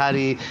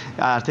خطری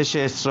ارتش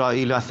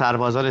اسرائیل و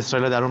سربازان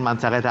اسرائیل در اون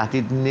منطقه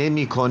تهدید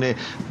نمی‌کنه،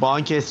 با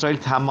آنکه اسرائیل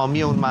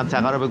تمامی اون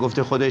منطقه را به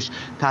گفته خودش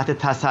تحت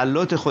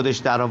تسلط خودش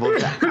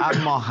درآورده،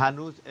 اما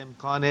هنوز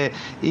امکان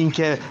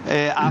اینکه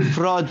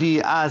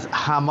افرادی از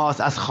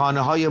حماس از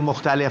خانه‌های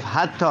مختلف،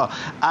 حتی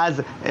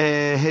از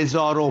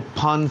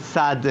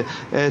 1500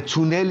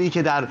 تونلی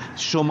که در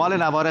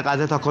شمال نوار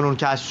غزه تا کنون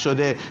کشف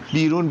شده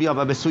بیرون بیا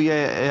و به سوی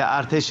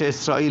ارتش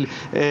اسرائیل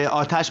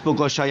آتش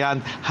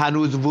بگشایند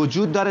هنوز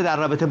وجود داره. در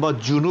رابطه با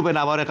جنوب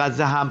نوار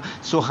غزه هم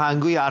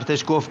سخنگوی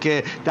ارتش گفت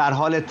که در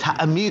حال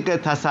تعمیق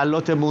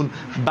تسلطمون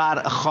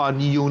بر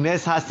خان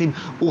یونس هستیم.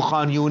 او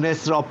خان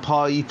یونس را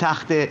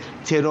پایتخت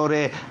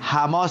ترور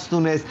حماس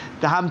دونست.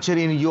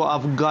 همچنین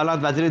یوآف گالانت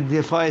وزیر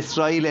دفاع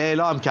اسرائیل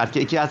اعلام کرد که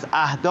یکی از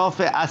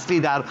اهداف اصلی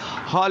در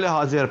حال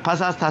حاضر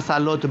پس از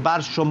تسلط بر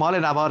شمال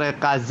نوار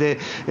غزه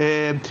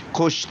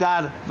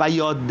کشتن و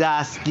یا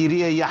دستگیری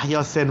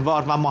یحیی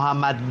سنوار و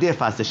محمد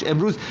دف هستش.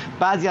 امروز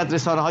بعضی از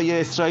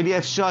رسانه‌های اسرائیلی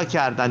افشا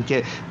کردند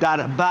که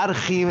در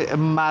برخی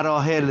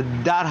مراحل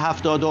در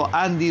 70 و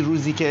اندی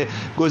روزی که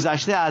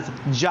گذشته از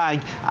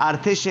جنگ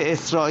ارتش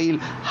اسرائیل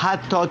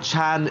حتی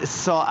چند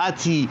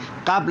ساعتی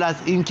قبل از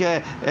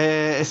اینکه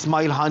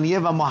اسماعیل هانیه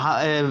و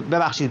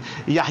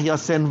یحیی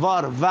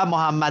سنوار و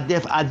محمد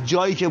دف از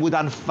جایی که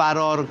بودن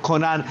فرار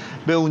کنن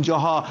به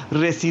اونجاها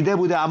رسیده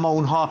بوده، اما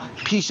اونها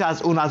پیش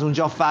از اون از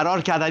اونجا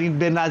فرار کردن. این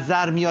به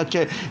نظر میاد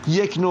که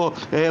یک نوع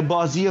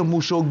بازی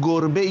موش و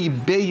گربه‌ای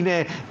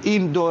بین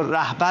این دو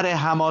رهبر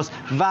حماس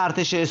و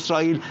ارتش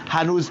اسرائیل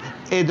هنوز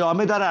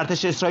ادامه داره.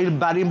 ارتش اسرائیل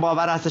بر این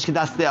باور هستش که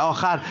دست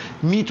آخر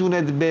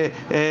میتونه به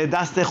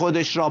دست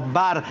خودش را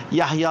بر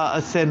یحیی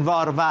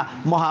سنوار و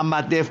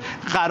محمد دف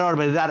قرار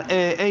بده. در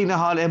عین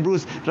حال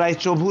امروز رئیس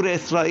جمهور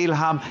اسرائیل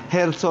هم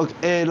هرزوگ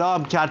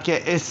اعلام کرد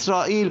که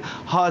اسرائیل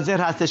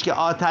حاضر هستش که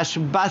آتش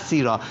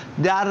بسی را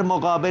در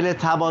مقابل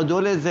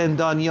تبادل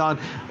زندانیان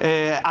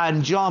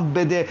انجام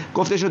بده.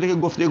 گفته شده که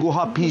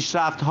گفتگوها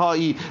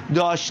پیشرفت‌هایی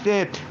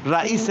داشته.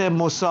 رئیس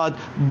موساد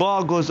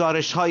با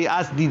گزارش‌هایی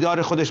از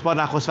دیدار خودش با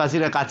نخست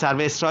وزیر قطر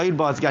و اسرائیل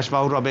بازگشت و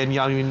او را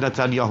بنیامین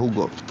نتانیاهو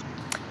گفت.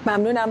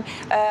 ممنونم.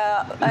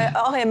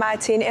 آقای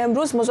متین،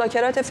 امروز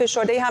مذاکرات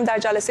فشرده‌ای هم در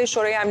جلسه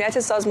شورای امنیت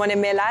سازمان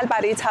ملل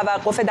برای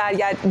توقف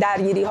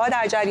درگیری‌ها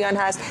در جریان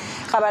هست.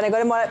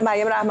 خبرنگار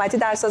مریم رحمتی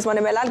در سازمان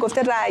ملل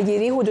گفته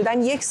رأی‌گیری حدوداً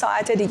 1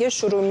 ساعت دیگه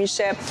شروع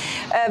میشه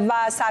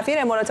و سفیر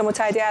امارات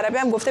متحده عربی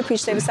هم گفته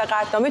پیش‌نویس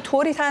قطعنامه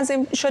طوری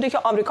تنظیم شده که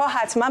آمریکا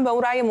حتما به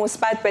اون رأی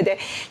مثبت بده.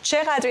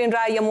 چقدر این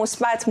رأی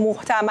مثبت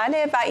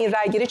محتمله و این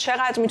رأی‌گیری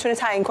چقدر میتونه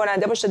تعیین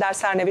کننده باشه در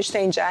سرنوشت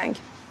این جنگ؟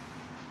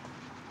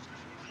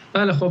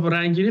 بله، خب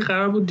رأی‌گیری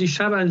قرار بود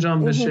دیشب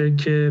انجام بشه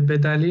که به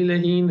دلیل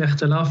این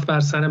اختلاف بر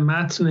سر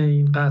متن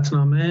این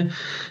قطعنامه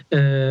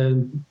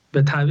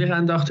به تعویق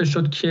انداخته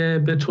شد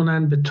که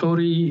بتونن به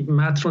طوری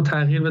متن رو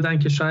تغییر بدن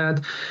که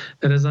شاید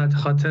رضایت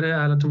خاطر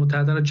ایالات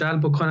متحده رو جلب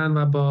بکنن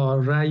و با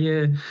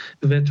رأی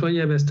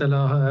وتوی به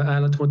اصطلاح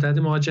ایالات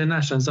متحده مواجه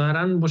نشن.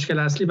 ظاهراً مشکل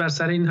اصلی بر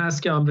سر این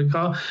هست که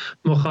آمریکا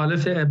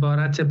مخالف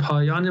عبارت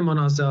پایان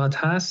منازعات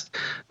هست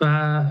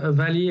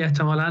ولی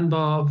احتمالاً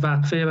با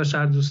وقفه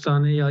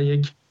بشردوستانه یا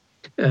یک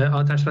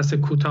آتش بس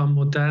کوتاه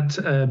مدت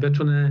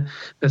بتونه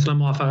به اصطلاح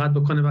موافقت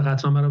بکنه و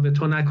قطعنامه رو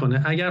وتو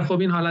نکنه. اگر خب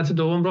این حالت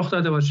دوم رخ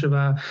داده باشه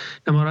و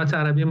امارات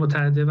عربی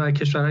متحده و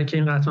کشورهایی که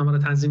این قطعنامه رو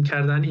تنظیم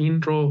کردن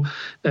این رو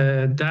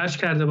درج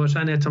کرده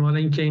باشن، احتمال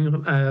اینکه این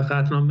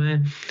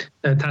قطعنامه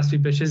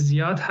تصویب بشه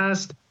زیاد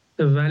هست.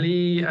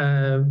 ولی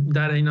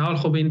در این حال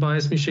خب این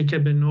باعث میشه که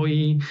به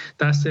نوعی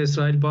دست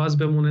اسرائیل باز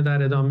بمونه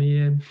در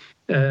ادامه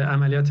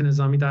عملیات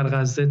نظامی در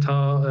غزه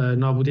تا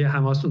نابودی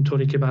حماس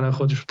اونطوری که برای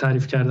خودش رو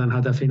تعریف کردن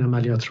هدف این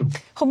عملیات رو.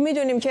 خب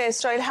میدونیم که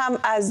اسرائیل هم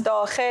از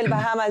داخل و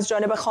هم از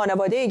جانب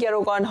خانواده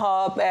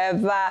گروگان‌ها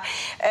و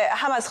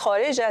هم از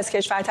خارج از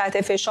کشور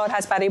تحت فشار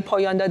هست برای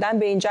پایان دادن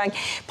به این جنگ.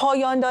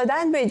 پایان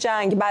دادن به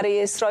جنگ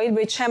برای اسرائیل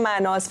به چه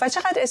معناست و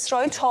چقدر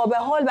اسرائیل تا به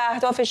حال به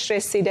اهدافش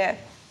رسیده؟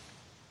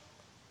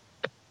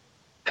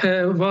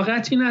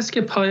 واقعیت این است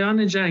که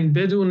پایان جنگ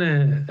بدون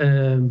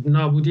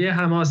نابودی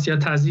حماس یا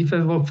تضعیف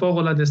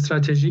فوق‌العاده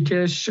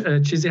استراتژیکش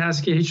چیزی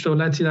هست که هیچ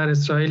دولتی در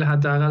اسرائیل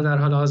حداقل در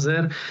حال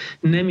حاضر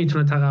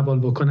نمیتونه تقبل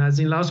بکنه. از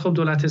این لحاظ خب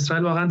دولت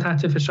اسرائیل واقعا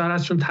تحت فشار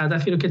است، چون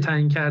هدفی رو که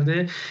تعیین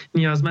کرده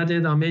نیازمند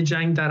ادامه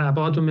جنگ در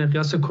ابعاد و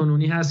مقیاس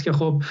کنونی هست که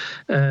خب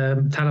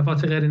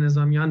تلفات غیر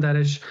نظامیان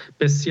درش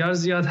بسیار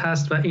زیاد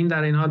هست و این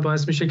در این حال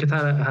باعث میشه که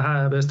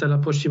به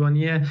اصطلاح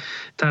پشتیبانی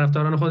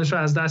طرفداران خودش رو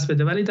از دست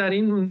بده. ولی در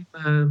این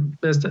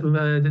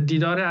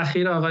دیدار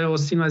اخیر آقای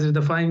اوستین وزیر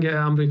دفاع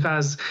آمریکا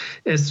از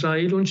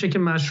اسرائیل اون چه که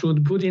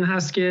مشهود بود این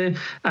هست که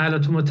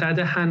ایالات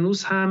متحده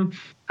هنوز هم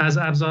از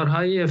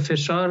ابزارهای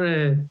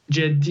فشار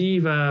جدی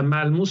و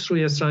ملموس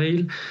روی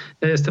اسرائیل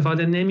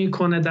استفاده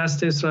نمیکنه،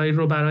 دست اسرائیل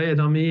رو برای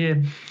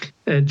ادامه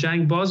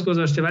جنگ باز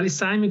گذاشته، ولی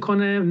سعی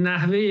میکنه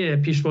نحوه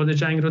پیشبرد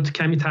جنگ رو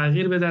کمی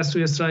تغییر بده از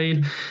سوی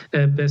اسرائیل.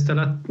 به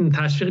اصطلاح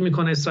تشویق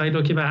میکنه اسرائیل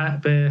رو که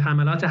به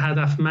حملات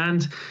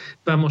هدفمند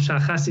و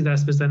مشخصی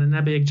دست بزنه،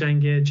 نه به یک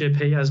جنگ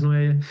جبهه‌ای از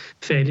نوع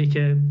فعلی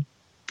که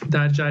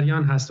در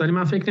جریان هست. ولی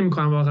من فکر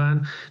نمی‌کنم واقعا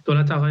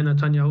دولت آقای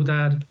نتانیاهو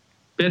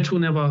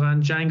بتونه واقعا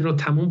جنگ رو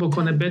تموم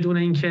بکنه بدون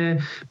اینکه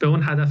به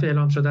اون هدف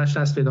اعلام شدهش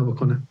دست پیدا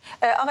بکنه.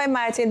 آقای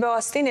مارتین، به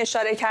آستین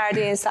اشاره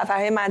کردین،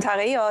 سفرهای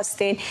منطقه‌ای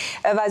آستین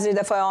وزیر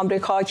دفاع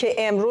آمریکا که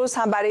امروز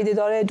هم برای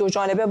دیدار دو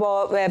جانبه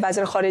با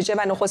وزیر خارجه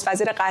و نخست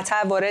وزیر قطر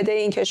وارد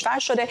این کشور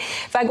شده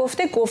و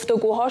گفته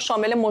گفتگوها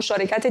شامل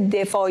مشارکت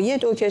دفاعی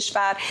دو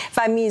کشور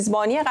و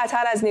میزبانی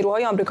قطر از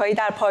نیروهای آمریکایی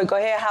در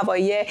پایگاه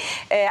هوایی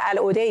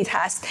العدید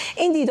هست.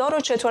 این دیدار رو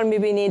چطور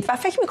می‌بینید و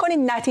فکر می‌کنید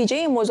نتیجه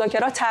این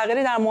مذاکرات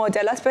تغییری در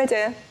معادلات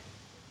بده؟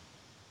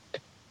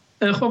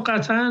 خب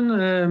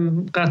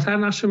قطر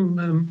نقش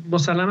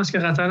مسلم است که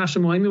قطر نقش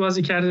مهمی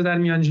بازی کرده در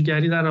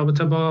میانجیگری در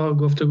رابطه با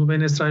گفتگو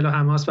بین اسرائیل و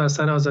حماس بر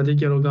سر آزادی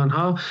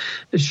گروگان‌ها.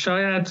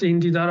 شاید این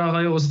دیدار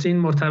آقای اوستین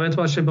مرتبط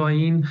باشه با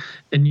این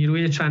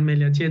نیروی چند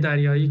ملیتی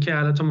دریایی که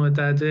ایالات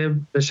متحده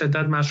به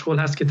شدت مشغول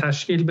هست که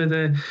تشکیل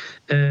بده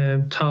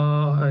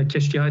تا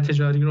کشتی‌های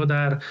تجاری رو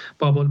در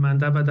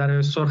باب‌المندب و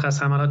دریای سرخ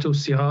از حملات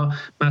حوثی‌ها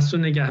مسئول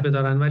نگه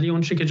بدارن. ولی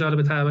اون چیزی که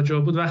جالب توجه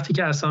بود وقتی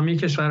که اسامی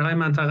کشورهای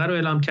منطقه رو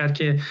اعلام کرد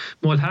که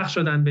ملحق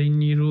شدن به این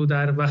نیرو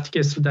در وقتی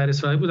که در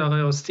اسرائیل بود،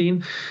 آقای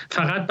اوستین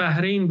فقط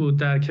بحرین بود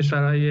در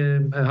کشورهای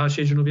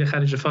حاشیه جنوبی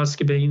خلیج فارس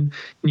که به این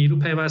نیرو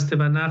پیوسته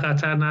و نه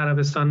قطر، نه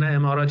عربستان، نه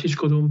امارات، هیچ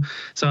کدوم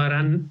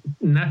ظاهراً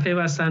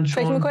نپیوستن.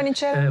 فکر می‌کنید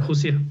چه؟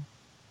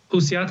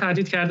 حوثی‌ها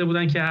تهدید کرده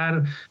بودن که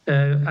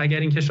اگر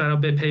این کشورها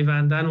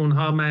بپیوندن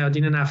اونها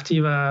میادین نفتی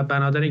و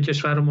بنادر این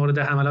کشور رو مورد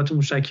حملات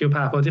موشکی و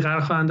پهپادی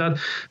قرار خواهند داد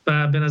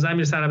و به نظر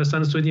میرسه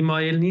عربستان سعودی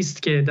مایل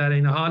نیست که در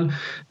این حال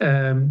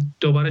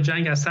دوباره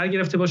جنگ از سر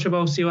گرفته باشه با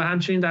حوثی و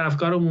همچنین در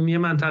افکار عمومی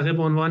منطقه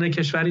به عنوان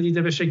کشوری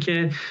دیده بشه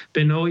که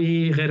به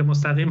نوعی غیر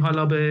مستقیم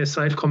حالا به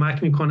اسرائیل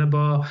کمک میکنه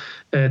با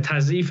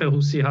تضعیف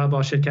حوثی‌ها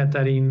با شرکت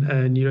در این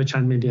نیروی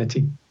چند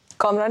ملیتی.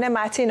 کامران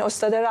متین،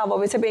 استاد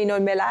روابط بین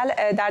الملل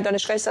در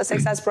دانشگاه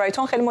ساسکس از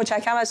برایتون، خیلی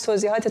متشکرم از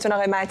توضیحاتتون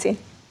آقای متین.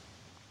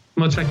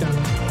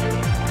 متشکرم.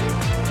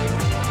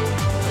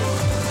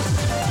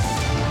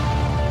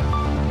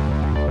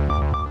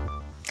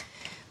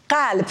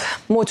 قلب،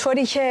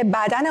 موتوری که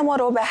بدن ما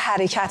رو به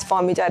حرکت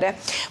وامی داره،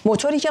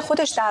 موتوری که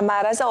خودش در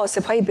معرض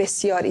آسیب‌های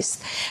بسیاری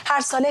است.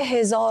 هر سال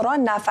هزاران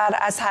نفر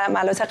از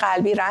حملات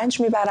قلبی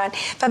رنج میبرند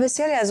و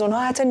بسیاری از اونها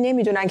حتی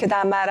نمیدونن که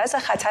در معرض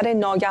خطر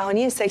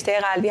ناگهانی سکته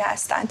قلبی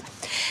هستند.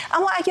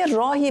 اما اگر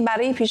راهی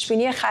برای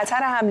پیشبینی خطر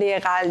حمله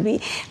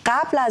قلبی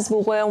قبل از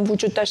وقوع اون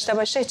وجود داشته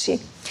باشه چی؟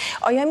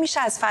 آیا میشه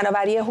از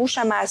فناوری هوش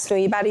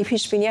مصنوعی برای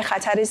پیشبینی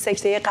خطر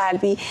سکته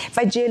قلبی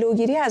و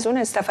جلوگیری از اون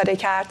استفاده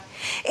کرد؟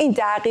 این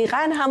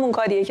دقیقاً همون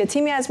کاریه که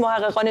تیمی از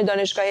محققان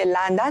دانشگاه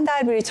لندن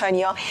در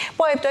بریتانیا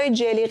با ابداع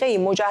جلیقه‌ای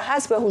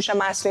مجهز به هوش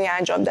مصنوعی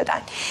انجام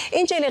دادن.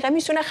 این جلیقه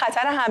میتونه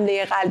خطر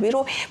حمله قلبی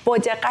رو با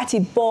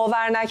دقتی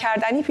باور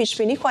نکردنی پیش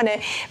بینی کنه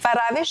و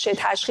روش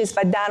تشخیص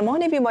و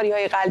درمان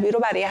بیماری‌های قلبی رو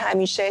برای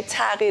همیشه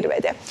تغییر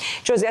بده.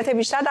 جزئیات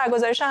بیشتر در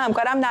گزارش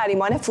همکارم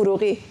نریمان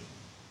فروغی.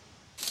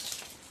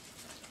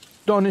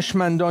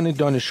 دانشمندان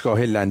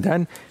دانشگاه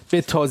لندن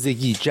به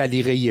تازگی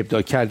جلیقه‌ای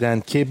ابداع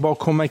کردند که با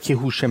کمک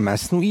هوش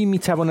مصنوعی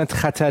می‌تواند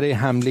خطر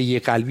حمله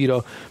قلبی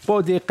را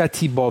با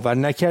دقتی باور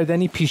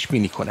نکردنی پیش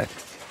بینی کند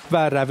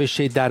و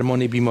روش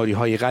درمان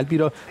بیماری‌های قلبی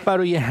را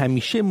برای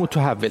همیشه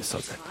متحول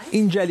سازد.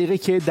 این جلیقه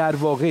که در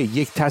واقع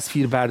یک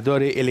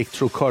تصویربردار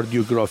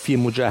الکتروکاردیوگرافی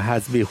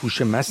مجهز به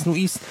هوش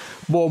مصنوعی است،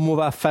 با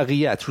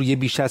موفقیت روی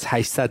بیش از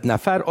 800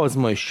 نفر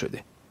آزمایش شده.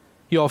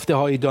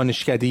 یافته‌های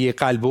دانشکده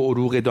قلب و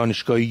عروق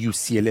دانشگاه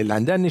UCL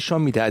لندن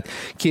نشان می‌دهد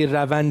که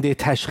روند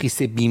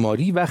تشخیص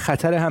بیماری و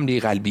خطر حمله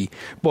قلبی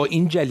با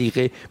این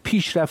جلیقه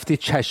پیشرفت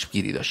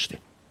چشمگیری داشته.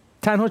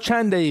 تنها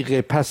چند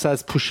دقیقه پس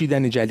از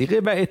پوشیدن جلیقه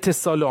و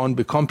اتصال آن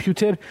به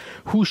کامپیوتر،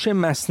 هوش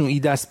مصنوعی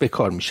دست به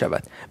کار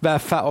می‌شود و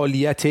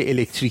فعالیت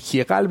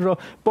الکتریکی قلب را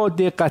با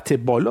دقت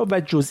بالا و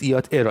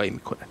جزئیات ارائه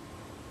می‌کند.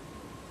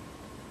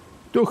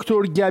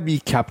 دکتر گابی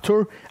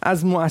کپتور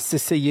از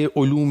مؤسسه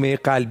علوم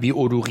قلبی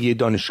عروقی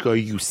دانشگاه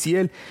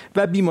UCL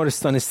و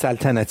بیمارستان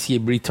سلطنتی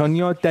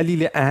بریتانیا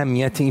دلیل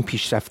اهمیت این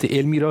پیشرفت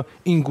علمی را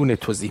این گونه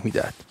توضیح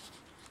می‌دهد.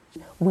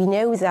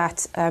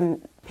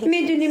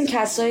 میدونیم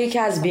کسایی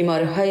که از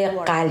بیماری‌های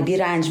قلبی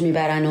رنج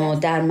میبرن و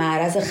در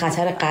معرض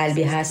خطر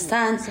قلبی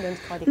هستند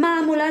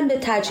معمولاً به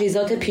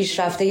تجهیزات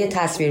پیشرفته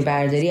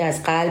تصویربرداری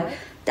از قلب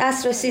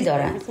دسترسی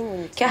دارند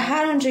که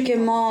هر آنچه که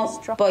ما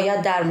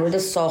باید در مورد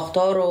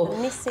ساختار و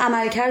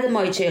عملکرد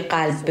مایچه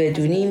قلب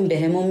بدونیم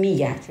بهمون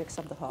میگن،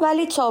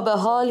 ولی تا به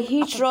حال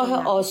هیچ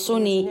راه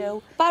آسونی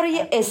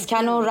برای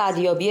اسکن و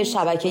ردیابی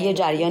شبکه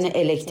جریان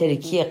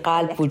الکتریکی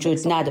قلب وجود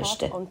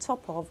نداشته.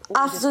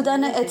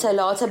 افزودن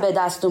اطلاعات به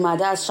دست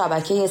اومده از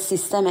شبکه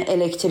سیستم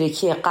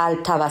الکتریکی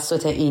قلب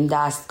توسط این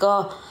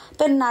دستگاه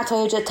به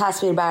نتایج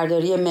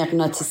تصویربرداری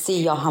مغناطیسی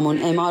یا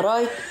همون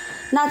MRI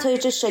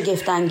نتایج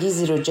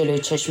شگفت‌انگیزی رو جلوی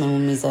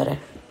چشممون میذاره.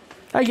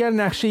 اگر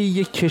نقشه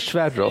یک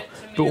کشور را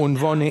به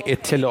عنوان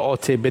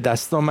اطلاعات به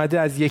دست آمده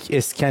از یک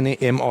اسکن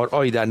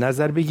MRI در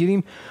نظر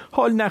بگیریم،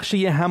 حال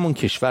نقشه همون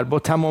کشور با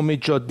تمام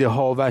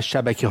جاده‌ها و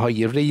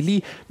شبکه‌های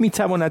ریلی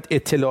می‌تواند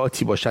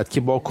اطلاعاتی باشد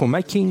که با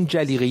کمک این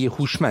جلیقه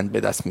هوشمند به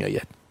دست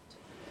می‌آید.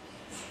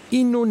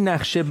 این نوع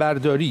نقشه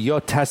برداری یا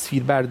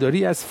تصویر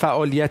برداری از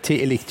فعالیت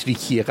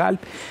الکتریکی قلب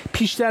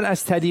پیشتر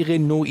از طریق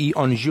نوعی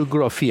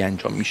آنژیوگرافی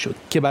انجام می‌شد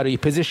که برای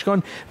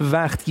پزشکان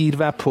وقتگیر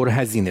و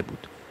پرهزینه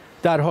بود.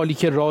 در حالی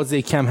که راز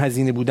کم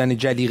هزینه بودن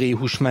جلیقه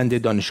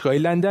هوشمند دانشگاه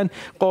لندن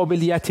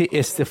قابلیت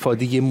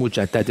استفاده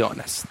مجدد آن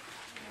است.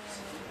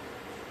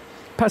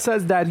 پس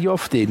از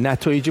دریافت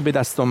نتایج به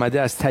دست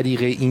آمده از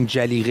طریق این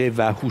جلیقه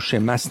و هوش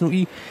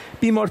مصنوعی،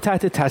 بیمار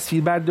تحت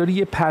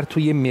تصویربرداری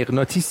پرتوی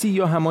مغناطیسی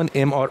یا همان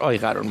MRI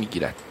قرار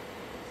می‌گیرد.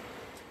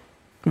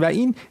 و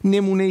این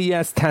نمونه ای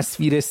از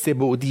تصویر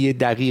سه‌بعدی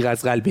دقیق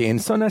از قلب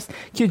انسان است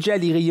که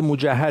جلیقه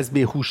مجهز به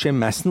هوش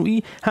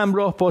مصنوعی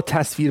همراه با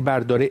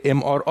تصویربردار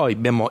MRI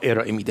به ما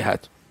ارائه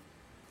می‌دهد.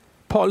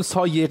 پالس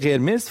های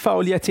قرمز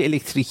فعالیت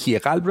الکتریکی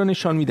قلب را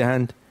نشان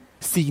می‌دهند.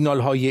 سیگنال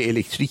های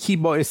الکتریکی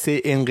باعث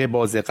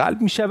انقباض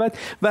قلب می‌شود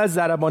و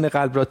ضربان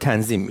قلب را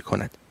تنظیم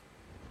می‌کند.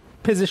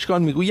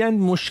 پزشکان میگویند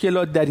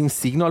مشکلات در این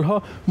سیگنال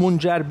ها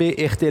منجر به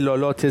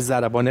اختلالات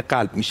ضربان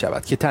قلب می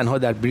شود که تنها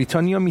در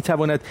بریتانیا می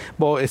تواند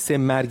باعث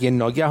مرگ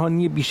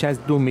ناگهانی بیش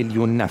از 2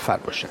 میلیون نفر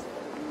باشد.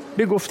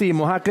 به گفته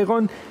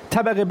محققان،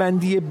 طبقه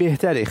بندی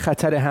بهتر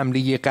خطر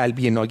حمله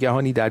قلبی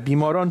ناگهانی در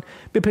بیماران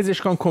به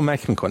پزشکان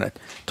کمک می کند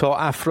تا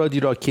افرادی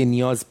را که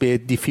نیاز به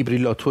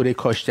دیفیبریلاتور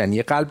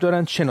کاشتنی قلب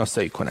دارند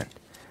شناسایی کنند.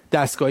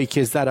 دستگاهی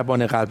که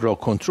ضربان قلب را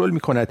کنترل می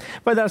کند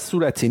و در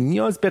صورت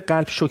نیاز به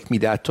قلب شوک می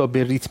دهد تا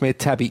به ریتم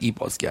طبیعی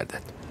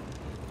بازگردد.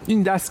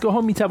 این دستگاه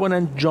ها می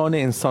توانند جان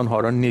انسان ها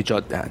را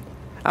نجات دهند،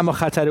 اما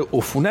خطر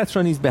عفونت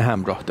را نیز به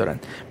همراه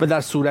دارند و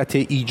در صورت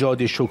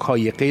ایجاد شوک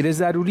های غیر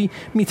ضروری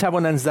می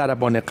توانند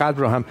ضربان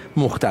قلب را هم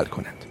مختل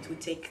کنند.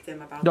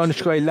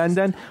 دانشگاه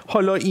لندن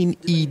حالا این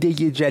ایده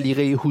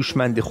جلیقه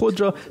هوشمند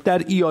خود را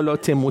در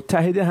ایالات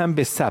متحده هم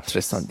به ثبت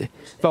رسانده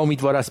و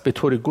امیدوار است به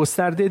طور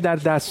گسترده در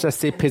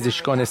دسترس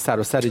پزشکان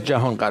سراسر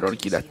جهان قرار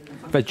گیرد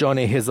و جان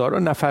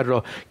هزاران نفر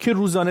را که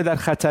روزانه در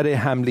خطر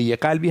حمله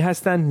قلبی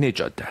هستند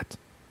نجات دهد.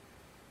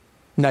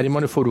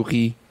 نریمان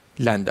فروغی،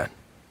 لندن.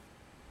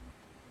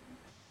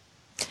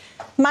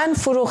 من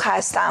فروغ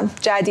هستم.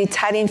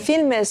 جدیدترین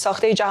فیلم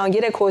ساخته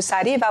جهانگیر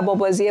کوثری و با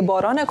بازی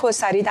باران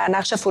کوثری در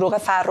نقش فروغ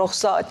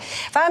فرخزاد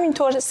و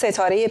همینطور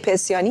ستاره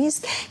پسیانی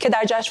است که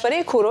در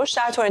جشنواره کوروش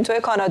در تورنتو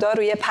کانادا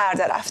روی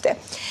پرده رفته.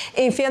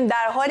 این فیلم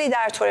در حالی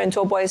در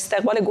تورنتو با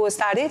استقبال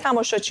گسترده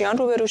تماشاچیان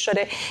روبرو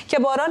شده که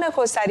باران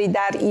کوثری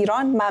در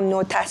ایران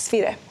ممنوع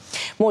تصویره.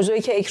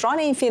 موضوعی که اکران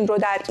این فیلم رو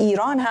در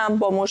ایران هم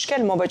با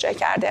مشکل مواجه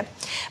کرده.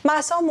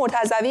 مهسا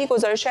مرتضوی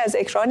گزارشی از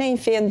اکران این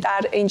فیلم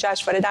در این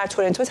جشنواره در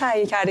تورنتو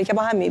تهیه کرده که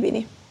با هم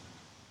می‌بینیم.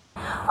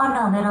 آن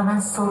نامه را من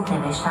صبح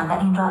نوشتم و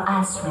این را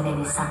عصر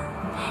می‌نویسم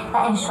و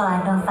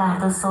انشاءالله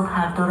فردا صبح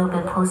هر دو رو به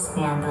پست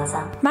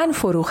می‌اندازم. من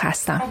فروغ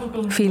هستم.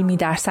 فیلمی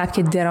در سبک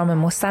درام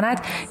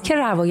مستند که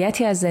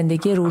روایتی از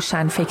زندگی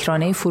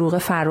روشنفکرانه فروغ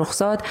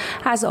فرخزاد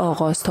از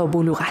آغاز تا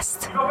بلوغ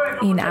است.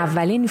 این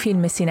اولین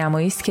فیلم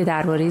سینمایی است که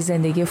درباره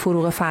زندگی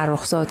فروغ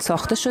فرخزاد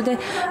ساخته شده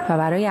و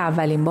برای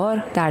اولین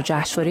بار در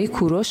جشنواره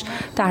کوروش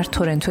در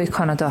تورنتو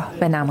کانادا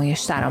به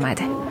نمایش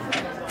درآمده.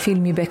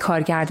 فیلمی به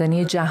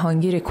کارگردانی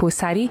جهانگیر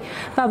کوثری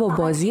و با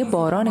بازی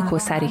باران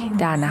کوثری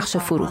در نقش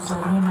فروغ.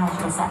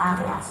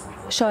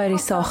 شاعری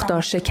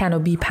ساختار شکن و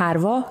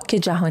بی‌پروا که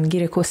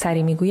جهانگیر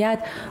کوثری میگوید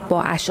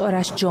با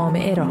اشعارش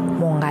جامعه را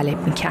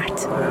منقلب میکرد.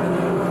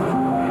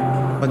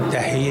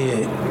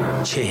 دهه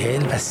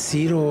 40 و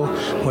 30 رو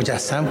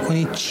مجسم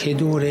کنید چه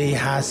دوره‌ای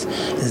هست،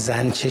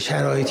 زن چه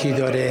شرایطی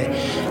داره،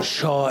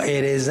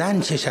 شاعر زن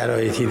چه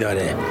شرایطی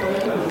داره.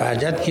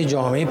 برجت که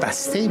جامعه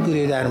بسته‌ای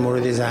بوده در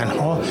مورد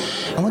زنها،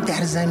 اما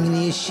در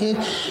زمینه شعر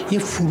یه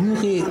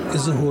فروغی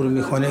ظهور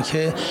میکنه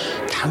که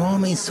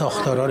تمام این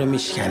ساختارها رو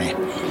میشکنه.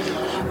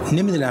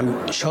 نمیدونم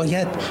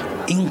شاید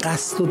این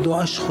قصد و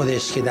داشت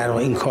خودش که در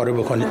واقع این کارو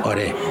بکنه.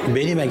 آره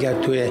بریم اگر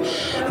توی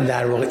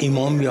در واقع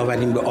ایمان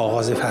بیاوریم به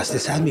آغاز فصل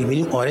 100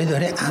 میبینیم آره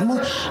داره، اما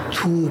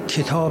تو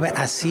کتاب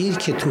اسیر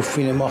که تو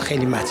فیلم ما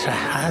خیلی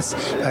مطرح هست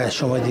و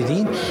شما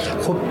دیدین،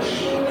 خب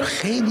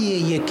خیلی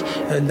یک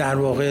در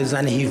واقع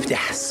زن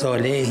 17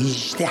 ساله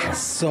 18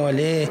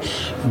 ساله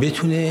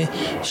بتونه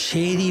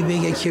شعری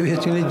بگه که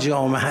بتونه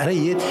جامعه رو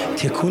یه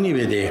تکونی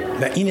بده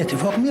و این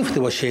اتفاق میفته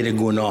با شعر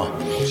گناه.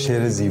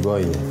 شعر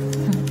زیباییه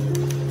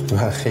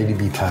و خیلی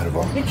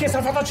بی‌پروا. این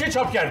کثافت‌ها چه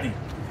چاپ کردی؟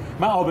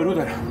 من آبرو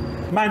دارم،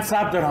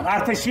 منصب دارم،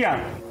 ارتشی‌ام.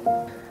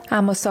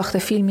 اما ساخت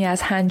فیلمی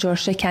از هنجار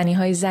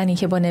شکنی‌های زنی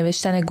که با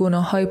نوشتن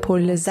گناه‌های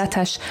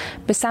پرلذتش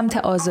به سمت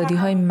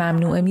آزادی‌های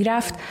ممنوعه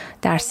می‌رفت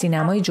در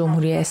سینمای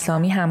جمهوری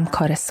اسلامی هم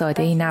کار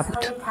ساده‌ای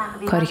نبود.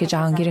 کاری که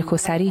جهانگیر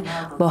کوثری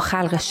با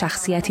خلق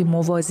شخصیتی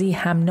موازی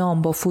هم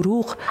نام با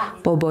فروغ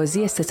با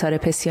بازی ستاره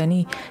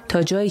پسیانی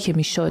تا جایی که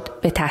میشد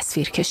به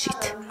تصویر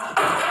کشید.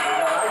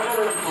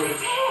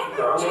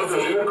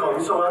 دارم با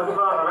کامی صحبت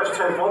میکنم، همش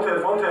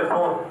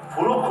تلفن.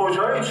 فروغ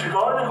کجایی؟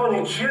 چیکار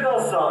میکنی؟ چیه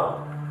داستان؟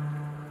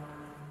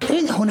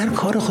 این هنر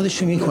کار خودش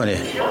رو میکنه.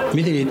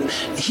 میدونید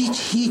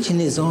هیچ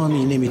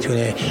نظامی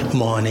نمیتونه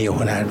مانع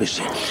هنر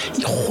بشه.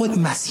 خود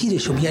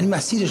مسیرش رو، یعنی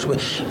مسیرش رو،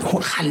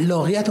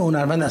 خلاقیت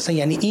هنرمند اصلا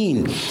یعنی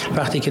این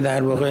وقتی که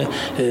در واقع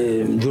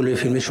جلوی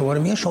فیلم شما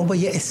رو میاد، شما با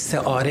یه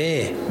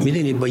استعاره،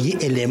 میدونید با یه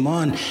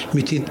المان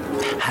میتونید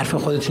حرف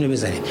خودتون رو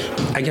بزنید.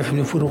 اگر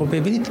فیلم فروغ رو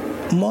ببینید،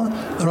 ما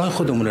راه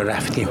خودمون رو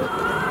رفتیم.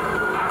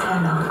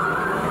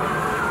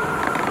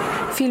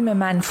 فیلم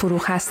من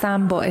فروغ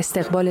هستم با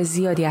استقبال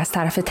زیادی از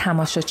طرف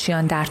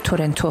تماشاچیان در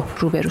تورنتو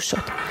روبرو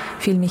شد.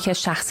 فیلمی که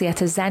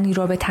شخصیت زنی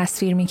را به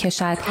تصویر می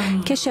کشد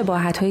که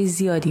شباهت‌های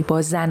زیادی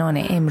با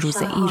زنان امروز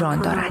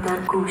ایران دارد. در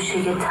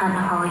گوشه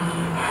تنهایی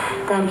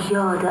در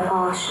یاد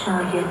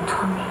آشنای تو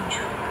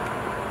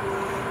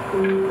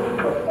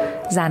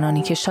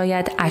زنانی که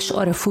شاید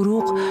اشعار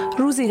فروغ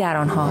روزی در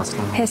آنها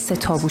حس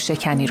تابو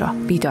شکنی را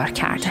بیدار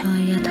کرده.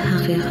 شاید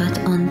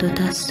حقیقت آن دو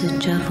دست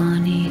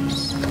جوانی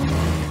است.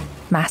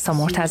 مهسا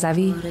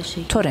مرتضوی،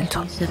 تورنتو.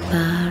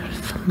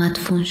 برف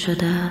مدفون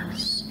شده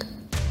است.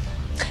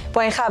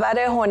 با این خبر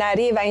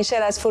هنری و این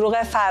شعر از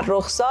فروغ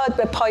فرخزاد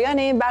به پایان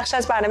این بخش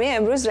از برنامه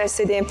امروز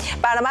رسیدیم.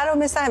 برنامه رو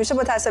مثل همیشه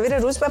با تصاویر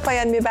روز به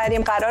پایان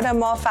میبریم. قرار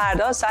ما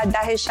فردا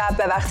ساعت 10 شب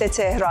به وقت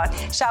تهران.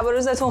 شب و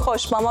روزتون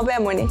خوش، با ما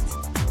بمونید.